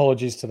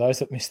 Apologies to those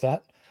that missed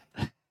that.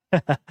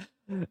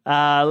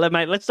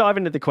 Mate, let's dive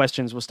into the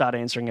questions. We'll start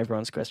answering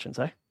everyone's questions,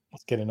 eh?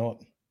 Let's get into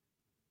it.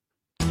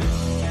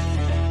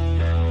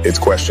 It's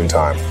question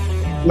time.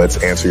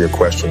 Let's answer your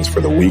questions for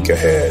the week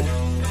ahead.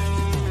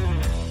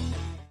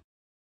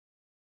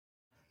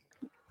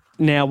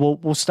 Now,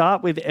 we'll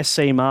start with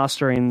SC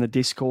Master in the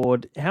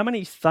Discord. How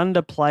many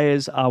Thunder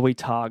players are we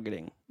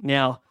targeting?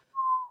 Now,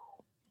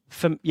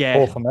 for me,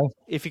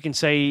 if you can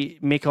see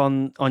Mick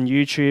on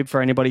YouTube,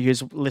 for anybody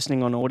who's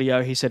listening on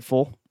audio, he said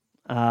 4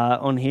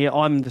 on here.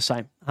 I'm the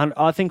same.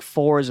 I think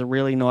 4 is a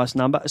really nice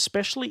number,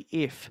 especially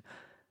if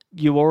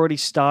you already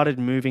started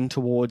moving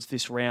towards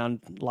this round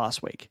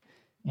last week.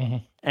 Mm-hmm.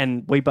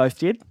 And we both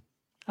did.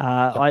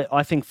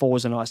 I think 4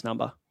 is a nice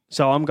number.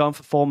 So I'm going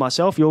for 4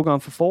 myself. You're going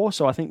for 4.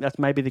 So I think that's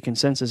maybe the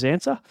consensus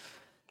answer.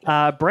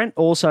 Brent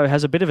also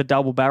has a bit of a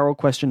double barrel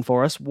question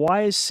for us.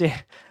 Why is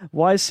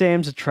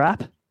Sam's a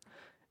trap?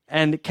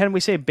 And can we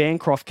see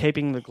Bancroft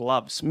keeping the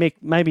gloves? Mick,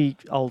 maybe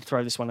I'll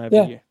throw this one over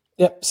to you.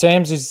 Yeah,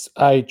 Sam's is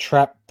a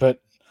trap, but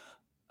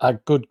a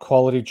good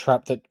quality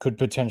trap that could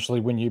potentially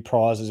win you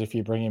prizes if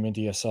you bring him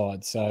into your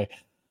side. So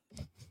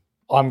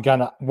I'm going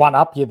to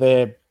one-up you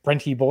there,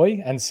 Brenty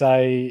boy, and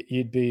say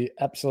you'd be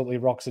absolutely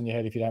rocks in your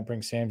head if you don't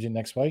bring Sam's in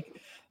next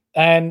week.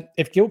 And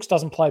if Gilks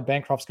doesn't play,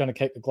 Bancroft's going to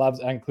keep the gloves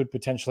and could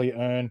potentially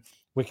earn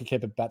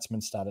wicketkeeper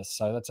batsman status.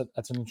 So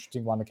that's an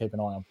interesting one to keep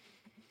an eye on.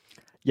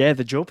 Yeah,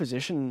 the dual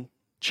position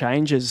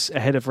changes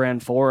ahead of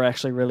round 4 are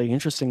actually really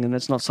interesting, and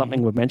that's not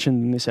something we've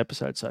mentioned in this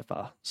episode so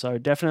far. So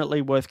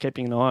definitely worth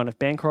keeping an eye on. If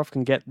Bancroft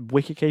can get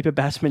wicketkeeper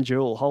batsman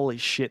duel, holy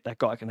shit, that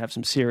guy can have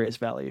some serious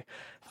value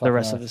for the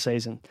rest of the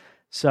season.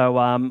 So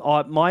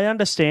my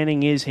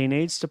understanding is he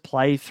needs to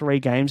play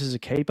 3 games as a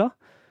keeper.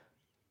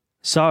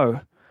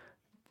 So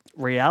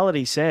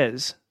reality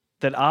says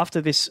that after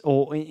this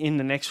or in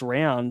the next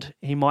round,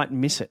 he might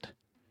miss it,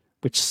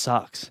 which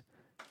sucks.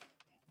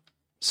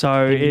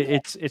 So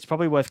it's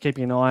probably worth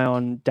keeping an eye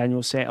on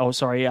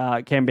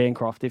Cam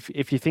Bancroft.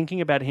 If you're thinking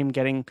about him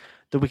getting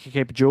the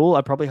wicketkeeper duel,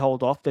 I'd probably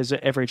hold off. There's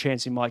every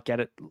chance he might get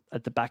it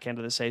at the back end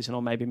of the season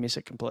or maybe miss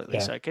it completely.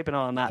 Yeah. So keep an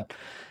eye on that.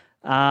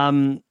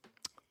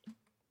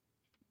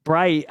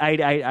 Bray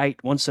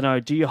 888 wants to know: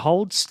 do you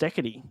hold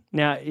Steckity?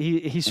 Now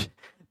he's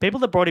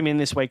people that brought him in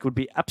this week would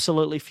be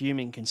absolutely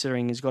fuming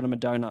considering he's got him a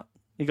donut.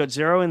 He got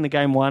 0 in the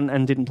game 1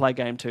 and didn't play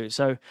game 2.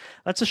 So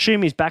let's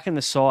assume he's back in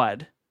the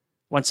side.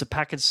 Once the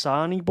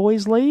Pakistani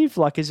boys leave,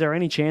 like, is there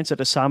any chance that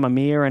Osama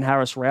Mir and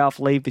Harris Ralph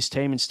leave this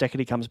team and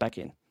Steckity comes back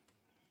in?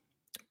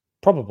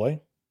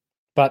 Probably.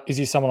 But is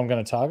he someone I'm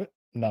going to target?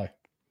 No.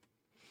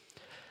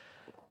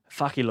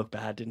 Fuck, he looked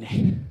bad, didn't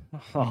he?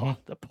 Oh,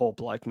 the poor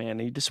bloke, man.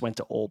 He just went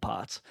to all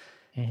parts.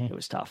 Mm-hmm. It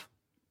was tough.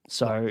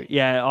 So,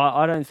 yeah,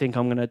 I don't think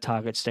I'm going to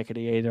target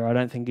Steckity either. I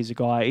don't think he's a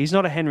guy. He's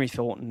not a Henry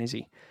Thornton, is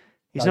he?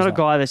 He's not a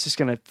guy that's just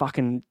going to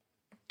fucking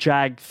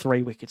jag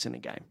 3 wickets in a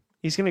game.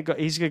 He's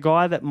a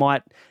guy that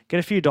might get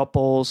a few dot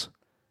balls.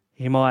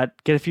 He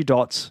might get a few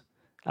dots.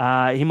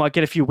 He might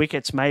get a few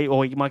wickets,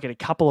 or he might get a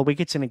couple of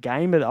wickets in a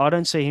game, but I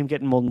don't see him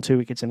getting more than 2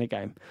 wickets in a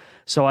game.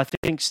 So I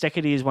think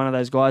Steckity is one of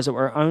those guys that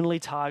we're only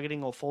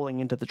targeting or falling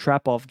into the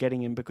trap of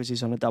getting him because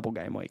he's on a double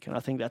game week, and I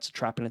think that's a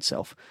trap in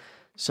itself.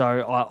 So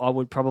I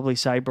would probably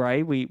say,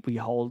 Bray, we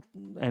hold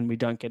and we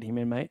don't get him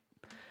in, mate.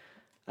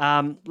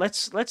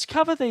 Let's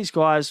cover these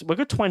guys. We've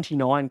got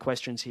 29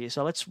 questions here,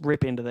 so let's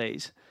rip into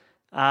these.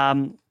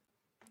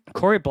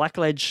 Corey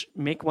Blackledge,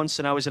 Mick wants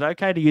to know, is it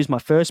okay to use my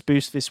first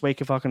boost this week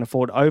if I can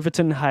afford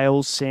Overton,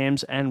 Hales,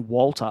 Sams, and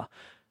Walter?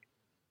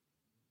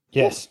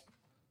 Yes.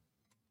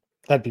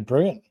 That'd be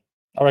brilliant.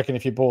 I reckon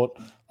if you bought,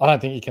 I don't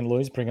think you can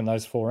lose bringing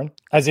those 4 in.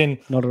 As in,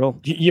 not at all.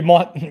 You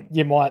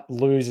might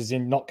lose as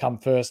in not come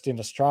first in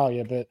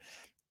Australia, but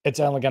it's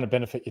only going to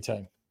benefit your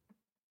team.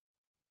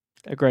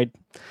 Agreed.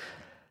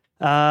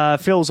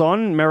 Phil's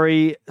on.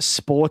 Merry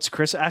Sports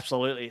Christmas.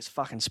 Absolutely. It's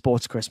fucking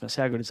Sports Christmas.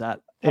 How good is that?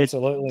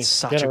 Absolutely. It's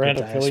such a good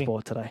day of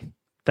sport today.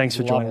 Thanks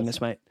for joining us,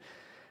 mate.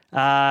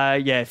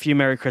 A few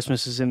Merry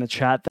Christmases in the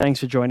chat. Thanks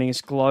for joining us.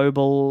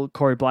 Global,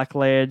 Corey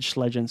Blackledge,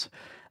 legends.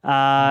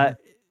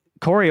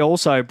 Corey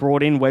also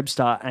brought in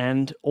Webster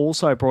and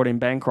also brought in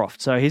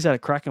Bancroft. So he's had a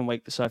cracking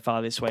week so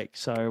far this week.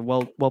 So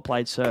well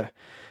played, sir.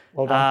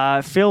 Well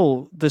done.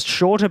 Phil, the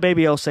shorter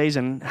BBL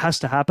season has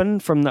to happen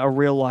from a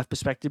real-life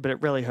perspective, but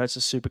it really hurts the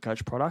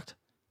Supercoach product.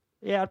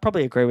 Yeah, I'd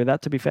probably agree with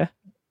that, to be fair.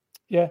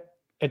 Yeah.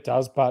 It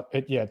does, but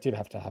it did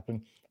have to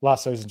happen.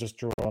 Last season just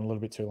drew on a little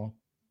bit too long.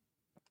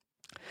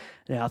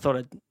 Yeah, I thought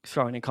I'd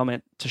throw in a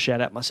comment to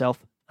shout out myself.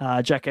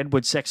 Jack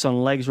Edwards' sex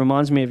on legs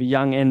reminds me of a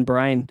young N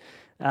Brain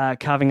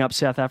carving up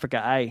South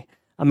Africa A.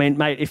 I mean,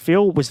 mate, if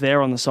Phil was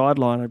there on the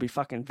sideline, I'd be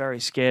fucking very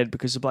scared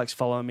because the bloke's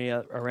following me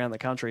around the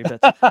country.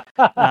 But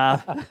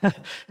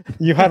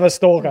you have a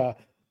stalker.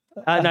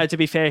 No, to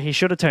be fair, he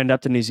should have turned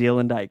up to New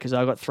Zealand Day because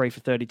I got 3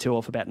 for 32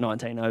 off about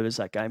 19 overs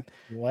that game.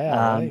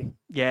 Wow.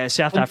 Yeah,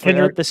 South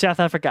Africa. The South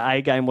Africa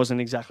A game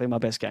wasn't exactly my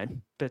best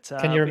game. But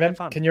can you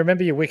remember? Can you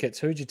remember your wickets?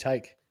 Who'd you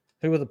take?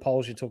 Who were the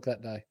polls you took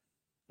that day?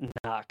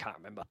 No, I can't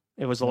remember.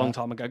 It was a long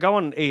time ago. Go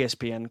on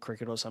ESPN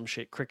Cricket or some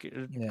shit, Cricket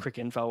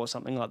Info or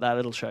something like that.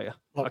 It'll show you.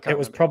 Look, it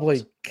was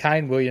probably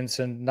Kane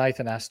Williamson,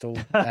 Nathan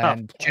Astle,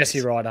 and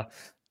Jesse Ryder.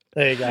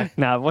 There you go.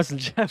 No, it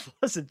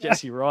wasn't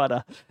Jesse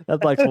Ryder.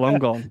 That bloke's long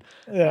gone.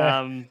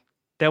 Yeah.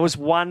 There was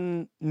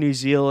one New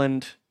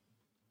Zealand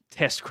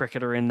Test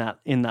cricketer in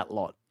that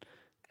lot.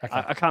 Okay.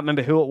 I can't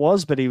remember who it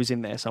was, but he was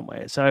in there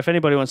somewhere. So if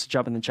anybody wants to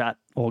jump in the chat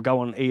or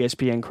go on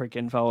ESPN Cricket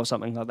Info or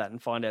something like that and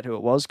find out who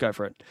it was, go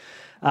for it.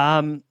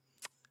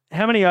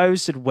 How many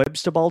overs did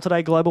Webster bowl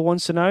today? Global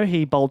wants to know.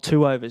 He bowled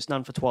 2 overs,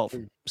 none for 12.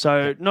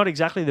 So not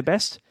exactly the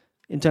best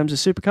in terms of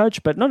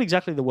Supercoach, but not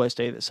exactly the worst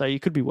either. So you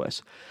could be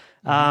worse.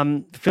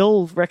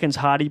 Phil reckons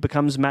Hardy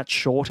becomes match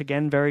short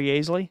again very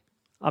easily.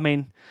 I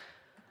mean,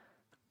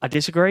 I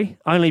disagree,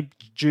 only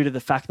due to the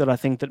fact that I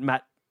think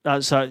that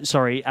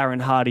Aaron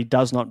Hardy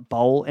does not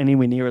bowl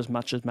anywhere near as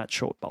much as Matt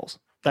Short bowls.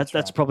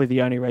 That's probably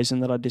the only reason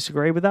that I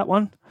disagree with that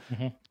one.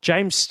 Mm-hmm.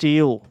 James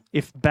Steele,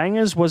 if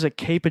Bangers was a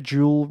keeper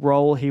dual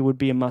role, he would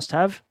be a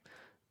must-have.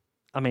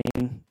 I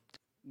mean,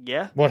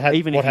 yeah.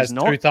 Even if he's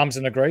not. 2 thumbs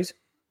and agrees?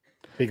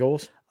 Big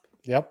Alls.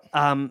 Yep.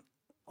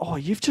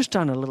 You've just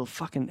done a little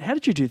fucking... How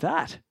did you do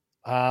that?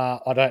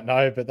 I don't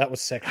know, but that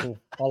was sexual.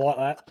 I like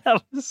that.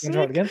 That was sick.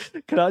 Try it again?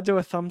 Could I do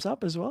a thumbs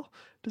up as well?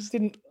 I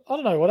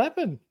don't know what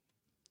happened.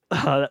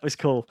 Oh, that was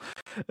cool.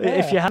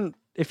 Yeah.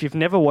 If you've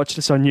never watched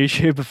this on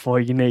YouTube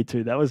before, you need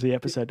to. That was the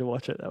episode to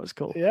watch it. That was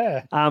cool.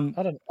 Yeah. I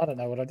don't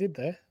know what I did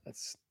there.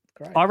 That's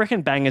great. I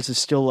reckon Bangers is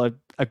still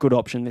a good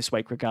option this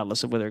week,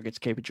 regardless of whether it gets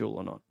keeper duel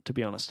or not, to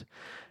be honest.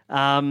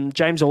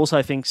 James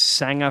also thinks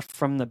Sanger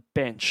from the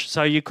bench.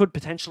 So you could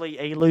potentially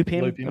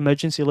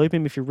emergency loop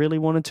him if you really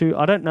wanted to.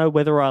 I don't know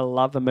whether I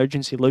love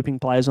emergency looping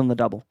players on the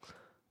double.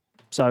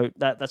 So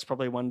that's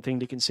probably one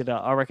thing to consider.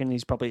 I reckon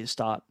he's probably a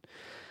start.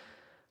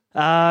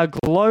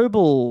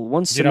 Global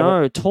wants to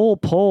know, Tall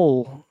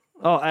Paul.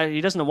 He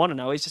doesn't want to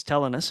know. He's just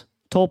telling us.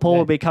 Tall Paul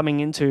will be coming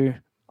into,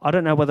 I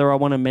don't know whether I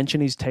want to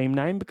mention his team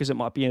name because it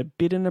might be a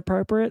bit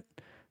inappropriate,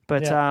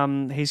 but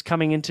he's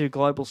coming into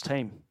Global's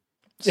team.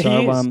 So,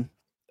 he is.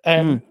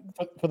 And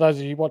for those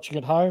of you watching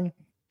at home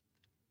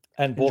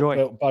and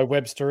brought Bo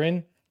Webster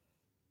in,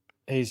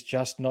 he's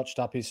just notched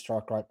up his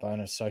strike rate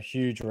bonus. So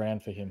huge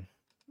round for him.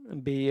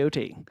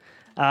 Beauty.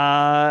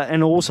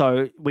 And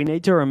also, we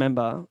need to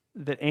remember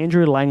that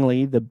Andrew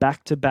Langley, the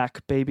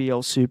back-to-back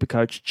BBL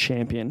Supercoach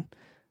champion,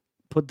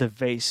 put the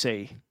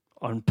VC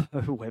on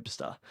Bo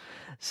Webster.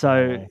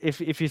 So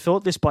if you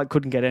thought this bloke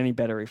couldn't get any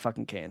better, he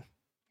fucking can.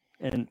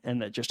 And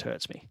that just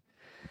hurts me.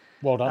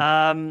 Well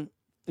done.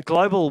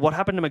 Global, what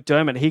happened to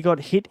McDermott? He got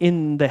hit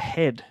in the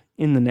head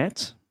in the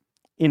nets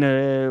in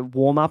a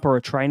warm-up or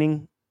a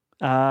training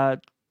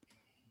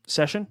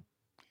session.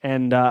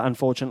 And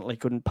unfortunately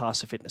couldn't pass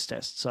the fitness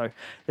test. So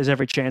there's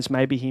every chance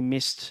maybe he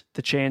missed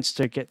the chance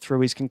to get through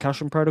his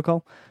concussion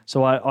protocol.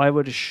 So I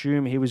would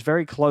assume he was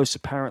very close,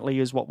 apparently,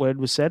 is what word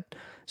was said.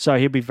 So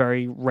he'll be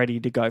very ready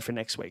to go for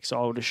next week.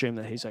 So I would assume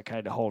that he's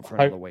okay to hold for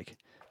another week.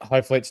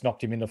 Hopefully it's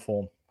knocked him into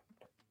form.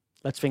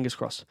 Let's fingers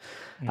crossed.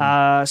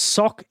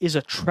 Sock is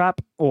a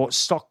trap,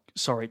 trap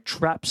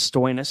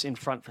Stoinis in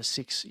front for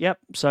 6. Yep.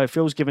 So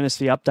Phil's given us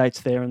the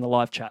updates there in the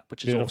live chat,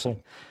 which is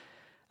awesome.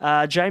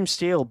 James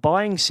Steele,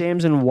 buying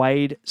Sams and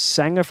Wade,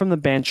 Sanger from the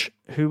bench.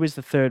 Who is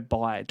the third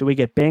buy? Do we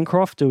get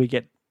Bancroft? Do we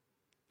get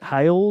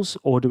Hales?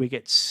 Or do we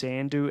get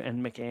Sandhu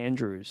and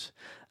McAndrews?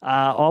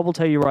 I will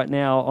tell you right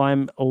now,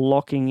 I'm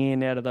locking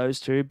in out of those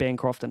two,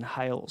 Bancroft and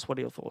Hales. What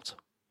are your thoughts?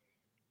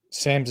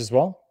 Sams as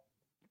well?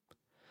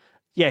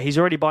 Yeah, he's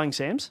already buying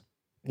Sams.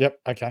 Yep,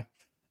 okay.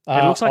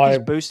 It looks like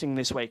he's boosting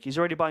this week. He's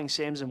already buying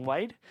Sams and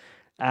Wade.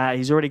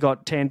 He's already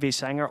got Tanveer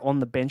Sanger on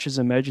the bench as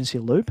emergency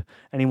loop,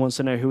 and he wants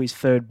to know who his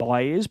third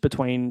buy is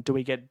between, do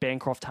we get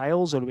Bancroft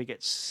Hales or do we get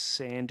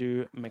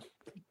Sandhu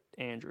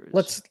McAndrews?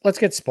 Let's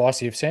get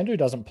spicy. If Sandhu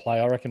doesn't play,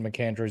 I reckon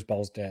McAndrews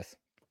bowls death.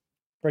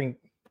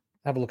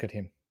 Have a look at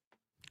him.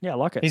 Yeah, I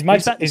like it. He's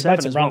made some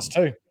runs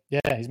too.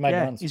 Yeah, he's made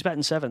runs. He's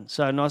batting 7,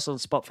 so nice little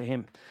spot for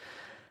him.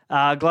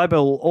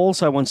 Global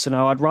also wants to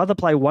know, I'd rather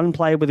play one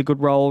player with a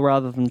good role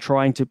rather than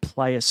trying to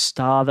play a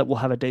star that will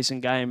have a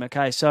decent game.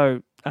 Okay,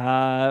 so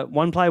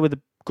one player with a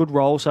good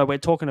role. So we're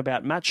talking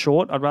about Matt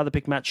Short. I'd rather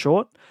pick Matt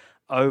Short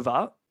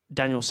over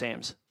Daniel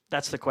Sams.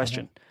 That's the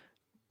question.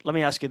 Mm-hmm. Let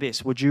me ask you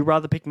this. Would you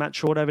rather pick Matt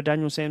Short over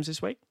Daniel Sams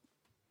this week?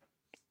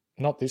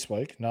 Not this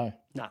week, no.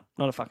 No,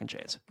 not a fucking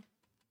chance.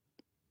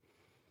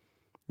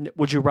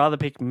 Would you rather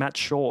pick Matt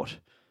Short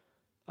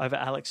over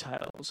Alex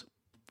Hales?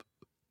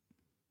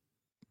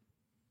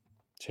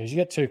 Geez, you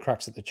get 2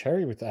 cracks at the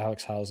cherry with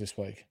Alex Hales this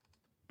week.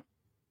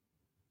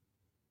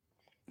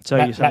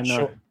 So you say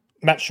no?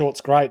 Matt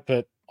Short's great,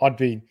 but I'd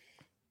be,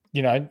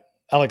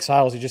 Alex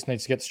Hales, he just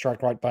needs to get the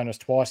strike rate bonus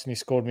twice, and he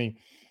scored me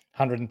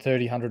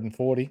 130,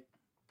 140.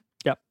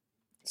 Yep.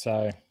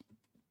 So.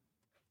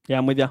 Yeah,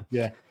 I'm with you.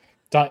 Yeah.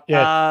 Don't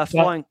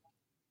try and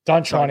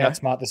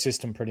outsmart the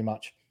system pretty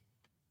much.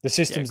 The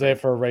system's there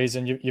for a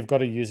reason. You've got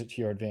to use it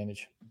to your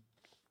advantage.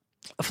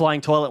 A flying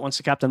toilet wants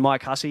to captain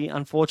Mike Hussey.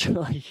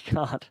 Unfortunately, you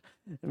can't.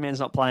 The man's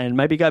not playing.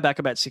 Maybe go back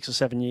about 6 or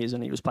 7 years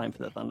and he was playing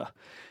for the Thunder.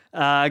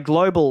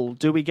 Global,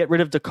 do we get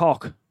rid of De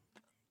Kock?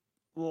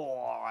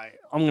 Oh,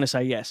 I'm going to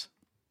say yes.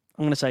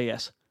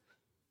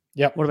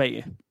 Yep. What about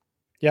you?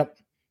 Yep.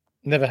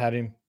 Never had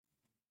him.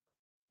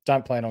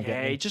 Don't plan on getting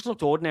him. Yeah, he just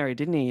looked ordinary,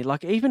 didn't he?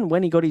 Like, even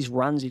when he got his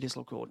runs, he just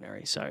looked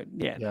ordinary. So,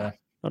 no,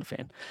 not a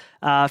fan.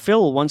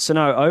 Phil wants to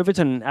know,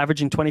 Overton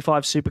averaging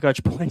 25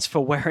 Supercoach points for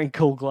wearing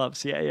cool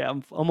gloves. Yeah,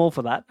 I'm all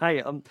for that.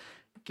 Hey,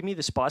 give me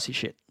the spicy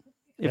shit.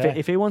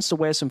 If he wants to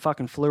wear some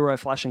fucking fluoro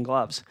flashing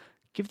gloves,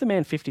 give the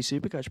man 50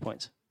 Supercoach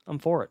points. I'm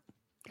for it.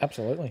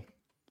 Absolutely.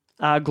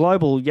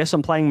 Global, yes,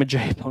 I'm playing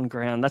Majib on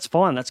ground. That's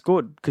fine. That's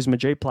good because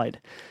Majib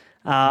played.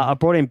 I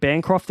brought in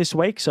Bancroft this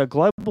week, so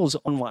Global's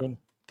on one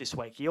this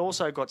week. He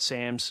also got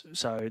Sam's,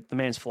 so the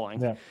man's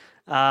flying.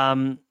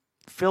 Yeah.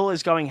 Phil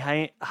is going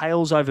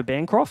Hales over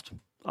Bancroft.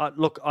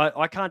 Look,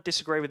 I can't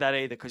disagree with that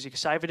either because you can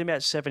save it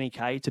about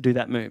 70K to do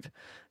that move.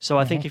 So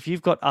I think if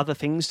you've got other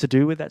things to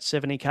do with that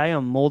 70K,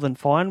 I'm more than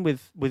fine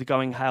with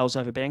going Hales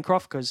over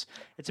Bancroft because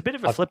it's a bit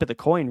of a flip of the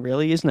coin,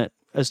 really, isn't it,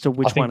 as to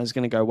which one is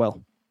going to go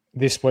well.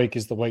 This week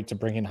is the week to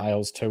bring in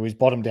Hales too. He's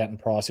bottomed out in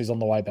price. He's on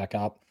the way back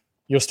up.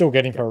 You'll still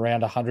get him for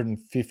around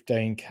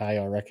 115K,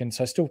 I reckon.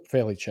 So still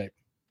fairly cheap.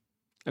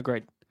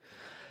 Agreed.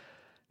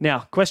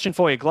 Now, question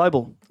for you,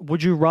 Global.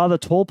 Would you rather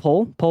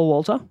Paul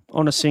Walter,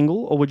 on a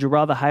single, or would you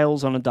rather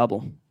Hales on a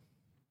double?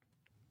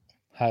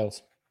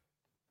 Hales.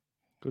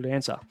 Good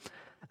answer.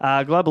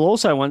 Global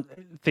also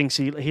thinks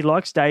he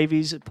likes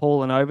Davies,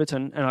 Paul, and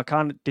Overton, and I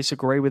can't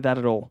disagree with that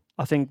at all.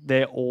 I think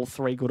they're all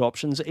 3 good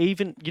options.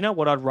 Even, you know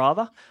what I'd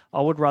rather?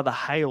 I would rather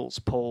Hales,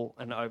 Paul,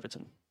 and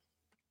Overton.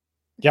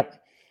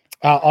 Yep.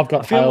 I've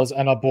got Hales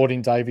and I bought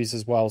in Davies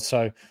as well.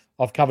 So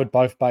I've covered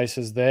both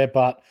bases there.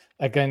 But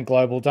again,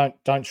 Global,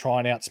 don't try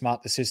and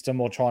outsmart the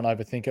system or try and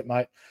overthink it,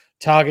 mate.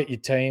 Target your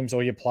teams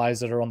or your players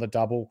that are on the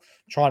double.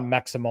 Try and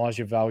maximise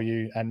your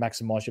value and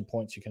maximise your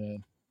points you can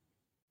earn.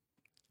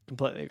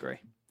 Completely agree.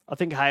 I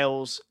think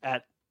Hales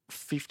at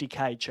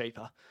 50K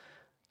cheaper.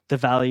 The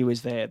value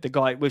is there. The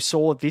guy we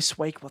saw this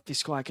week, what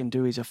this guy can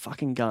do is a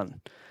fucking gun.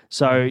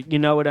 So,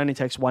 it only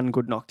takes one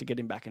good knock to get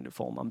him back into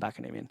form. I'm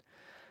backing him in.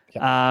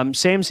 Yep.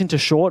 Sam's into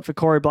short for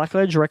Corey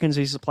Blackledge. Reckons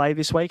he's to play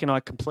this week, and I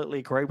completely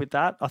agree with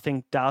that. I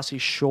think Darcy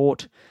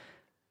Short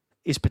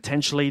is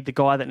potentially the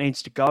guy that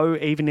needs to go,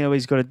 even though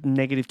he's got a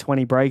negative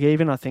 20 break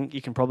even. I think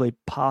you can probably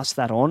pass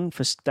that on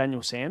for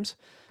Daniel Sams.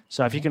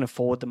 So if you can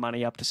afford the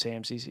money up to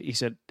Sams,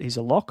 he's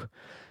a lock.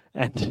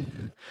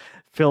 And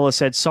Phil has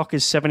said Sock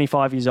is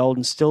 75 years old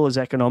and still as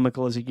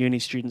economical as a uni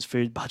student's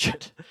food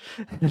budget.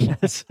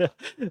 That's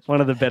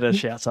one of the better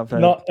shouts I've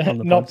heard.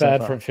 Not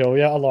bad from Phil.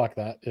 Yeah, I like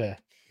that. Yeah.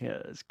 Yeah,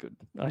 that's good.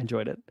 I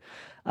enjoyed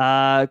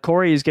it.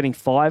 Corey is getting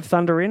 5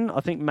 Thunder in. I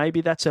think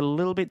maybe that's a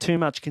little bit too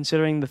much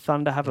considering the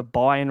Thunder have a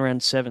bye in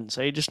round 7.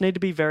 So you just need to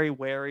be very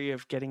wary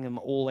of getting them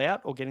all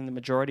out or getting the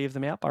majority of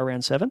them out by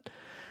round 7.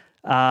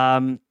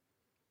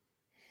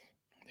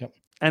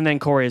 And then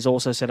Corey has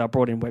also said I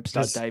brought in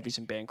Webster, Davies,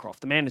 and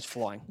Bancroft. The man is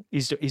flying.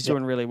 He's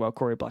doing really well,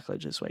 Corey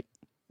Blackledge, this week.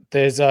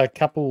 There's a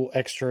couple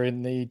extra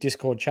in the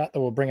Discord chat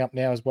that we'll bring up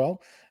now as well.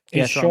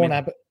 Is Sean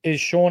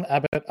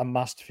Abbott a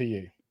must for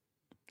you?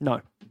 No,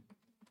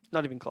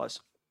 not even close.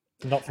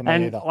 Not for me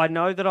either. I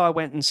know that I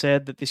went and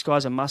said that this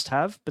guy's a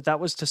must-have, but that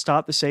was to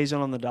start the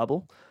season on the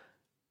double.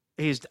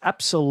 He's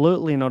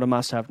absolutely not a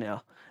must-have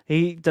now.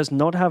 He does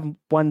not have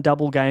one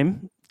double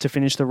game to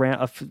finish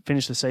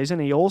the season.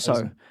 He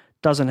also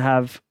doesn't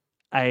have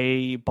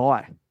a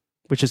bye,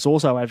 which is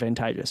also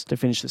advantageous to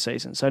finish the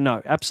season. So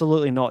no,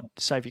 absolutely not.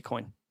 Save your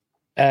coin.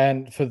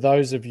 And for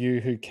those of you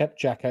who kept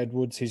Jack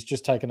Edwards, he's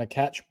just taken a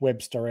catch.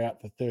 Webster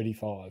out for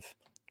 35.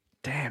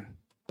 Damn.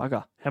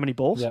 Bugger. How many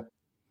balls? Yep.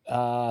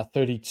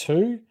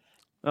 32.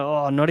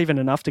 Oh, not even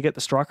enough to get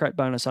the strike rate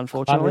bonus,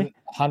 unfortunately.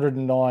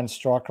 109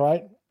 strike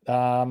rate.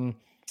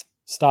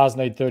 Stars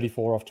need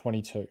 34 off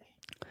 22.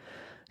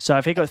 So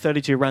if he got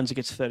 32 runs, he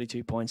gets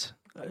 32 points,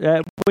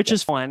 which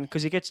is fine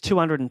because he gets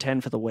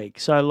 210 for the week.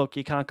 So, look,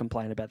 you can't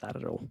complain about that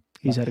at all.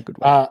 He's had a good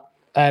week.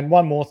 And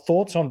one more,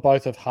 thoughts on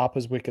both of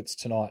Harper's wickets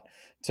tonight.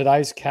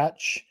 Today's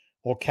catch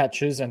or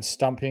catches and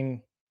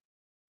stumping,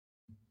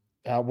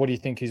 what do you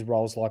think his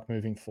role's like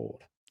moving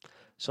forward?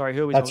 Sorry,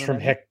 who are we That's talking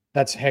from about?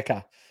 That's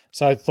Hecker.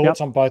 So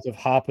thoughts on both of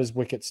Harper's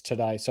wickets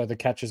today. So the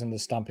catches and the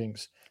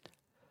stumpings.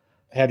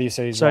 How do you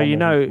see his role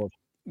moving forward?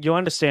 You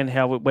understand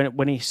how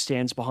when he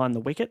stands behind the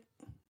wicket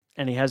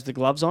and he has the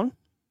gloves on,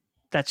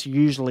 that's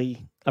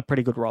usually a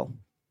pretty good role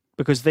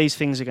because these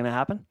things are going to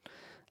happen.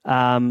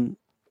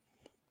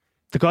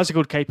 The guy's a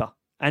good keeper.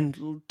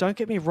 And don't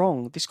get me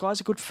wrong, this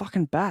guy's a good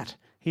fucking bat.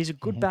 He's a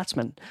good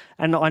batsman.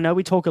 And I know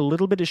we talk a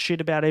little bit of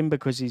shit about him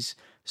because he's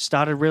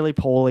started really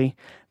poorly.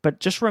 But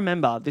just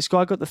remember, this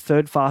guy got the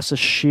third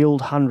fastest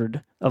Shield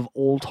 100 of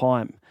all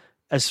time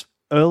as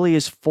early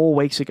as 4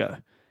 weeks ago.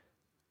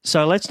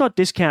 So let's not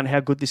discount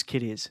how good this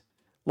kid is.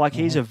 Like,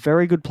 he's a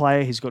very good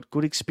player. He's got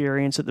good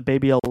experience at the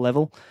BBL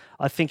level.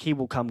 I think he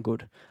will come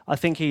good. I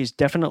think he is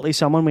definitely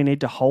someone we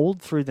need to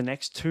hold through the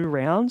next 2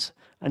 rounds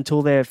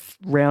until their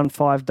round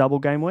 5 double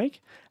game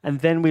week.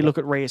 And then we look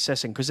at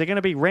reassessing, because they're going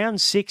to be round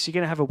 6. You're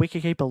going to have a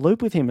wicketkeeper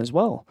loop with him as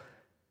well.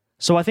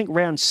 So I think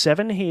round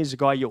 7, he is a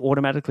guy you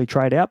automatically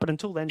trade out. But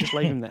until then, just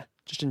leave him there.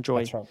 Just enjoy.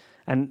 That's right.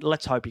 And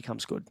let's hope he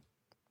comes good.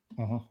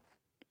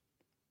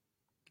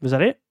 Was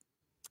that it?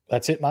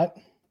 That's it, mate.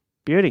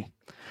 Beauty.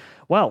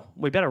 Well,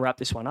 we better wrap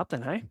this one up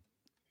then, hey?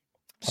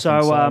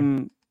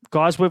 So,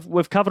 guys,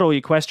 we've covered all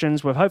your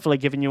questions. We've hopefully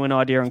given you an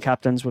idea on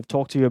captains. We've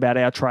talked to you about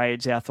our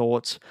trades, our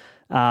thoughts.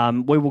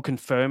 We will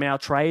confirm our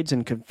trades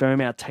and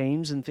confirm our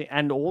teams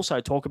and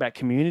also talk about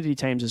community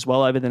teams as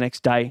well over the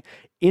next day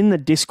in the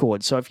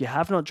Discord. So if you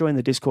have not joined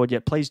the Discord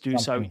yet, please do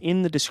so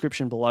in the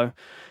description below.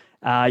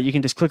 You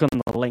can just click on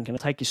the link and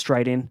it'll take you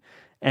straight in.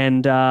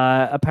 And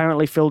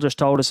apparently Phil just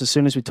told us as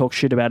soon as we talk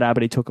shit about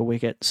Abbott, he took a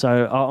wicket.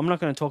 So I'm not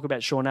going to talk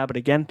about Sean Abbott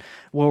again.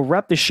 We'll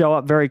wrap this show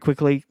up very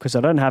quickly because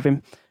I don't have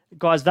him.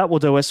 Guys, that will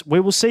do us.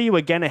 We will see you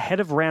again ahead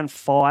of round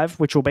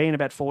 5, which will be in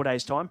about 4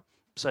 days' time.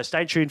 So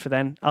stay tuned for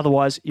then.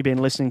 Otherwise, you've been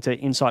listening to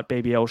Insight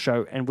BBL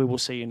Show, and we will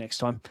see you next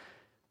time.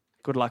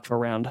 Good luck for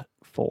round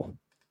 4.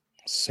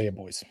 See you,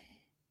 boys.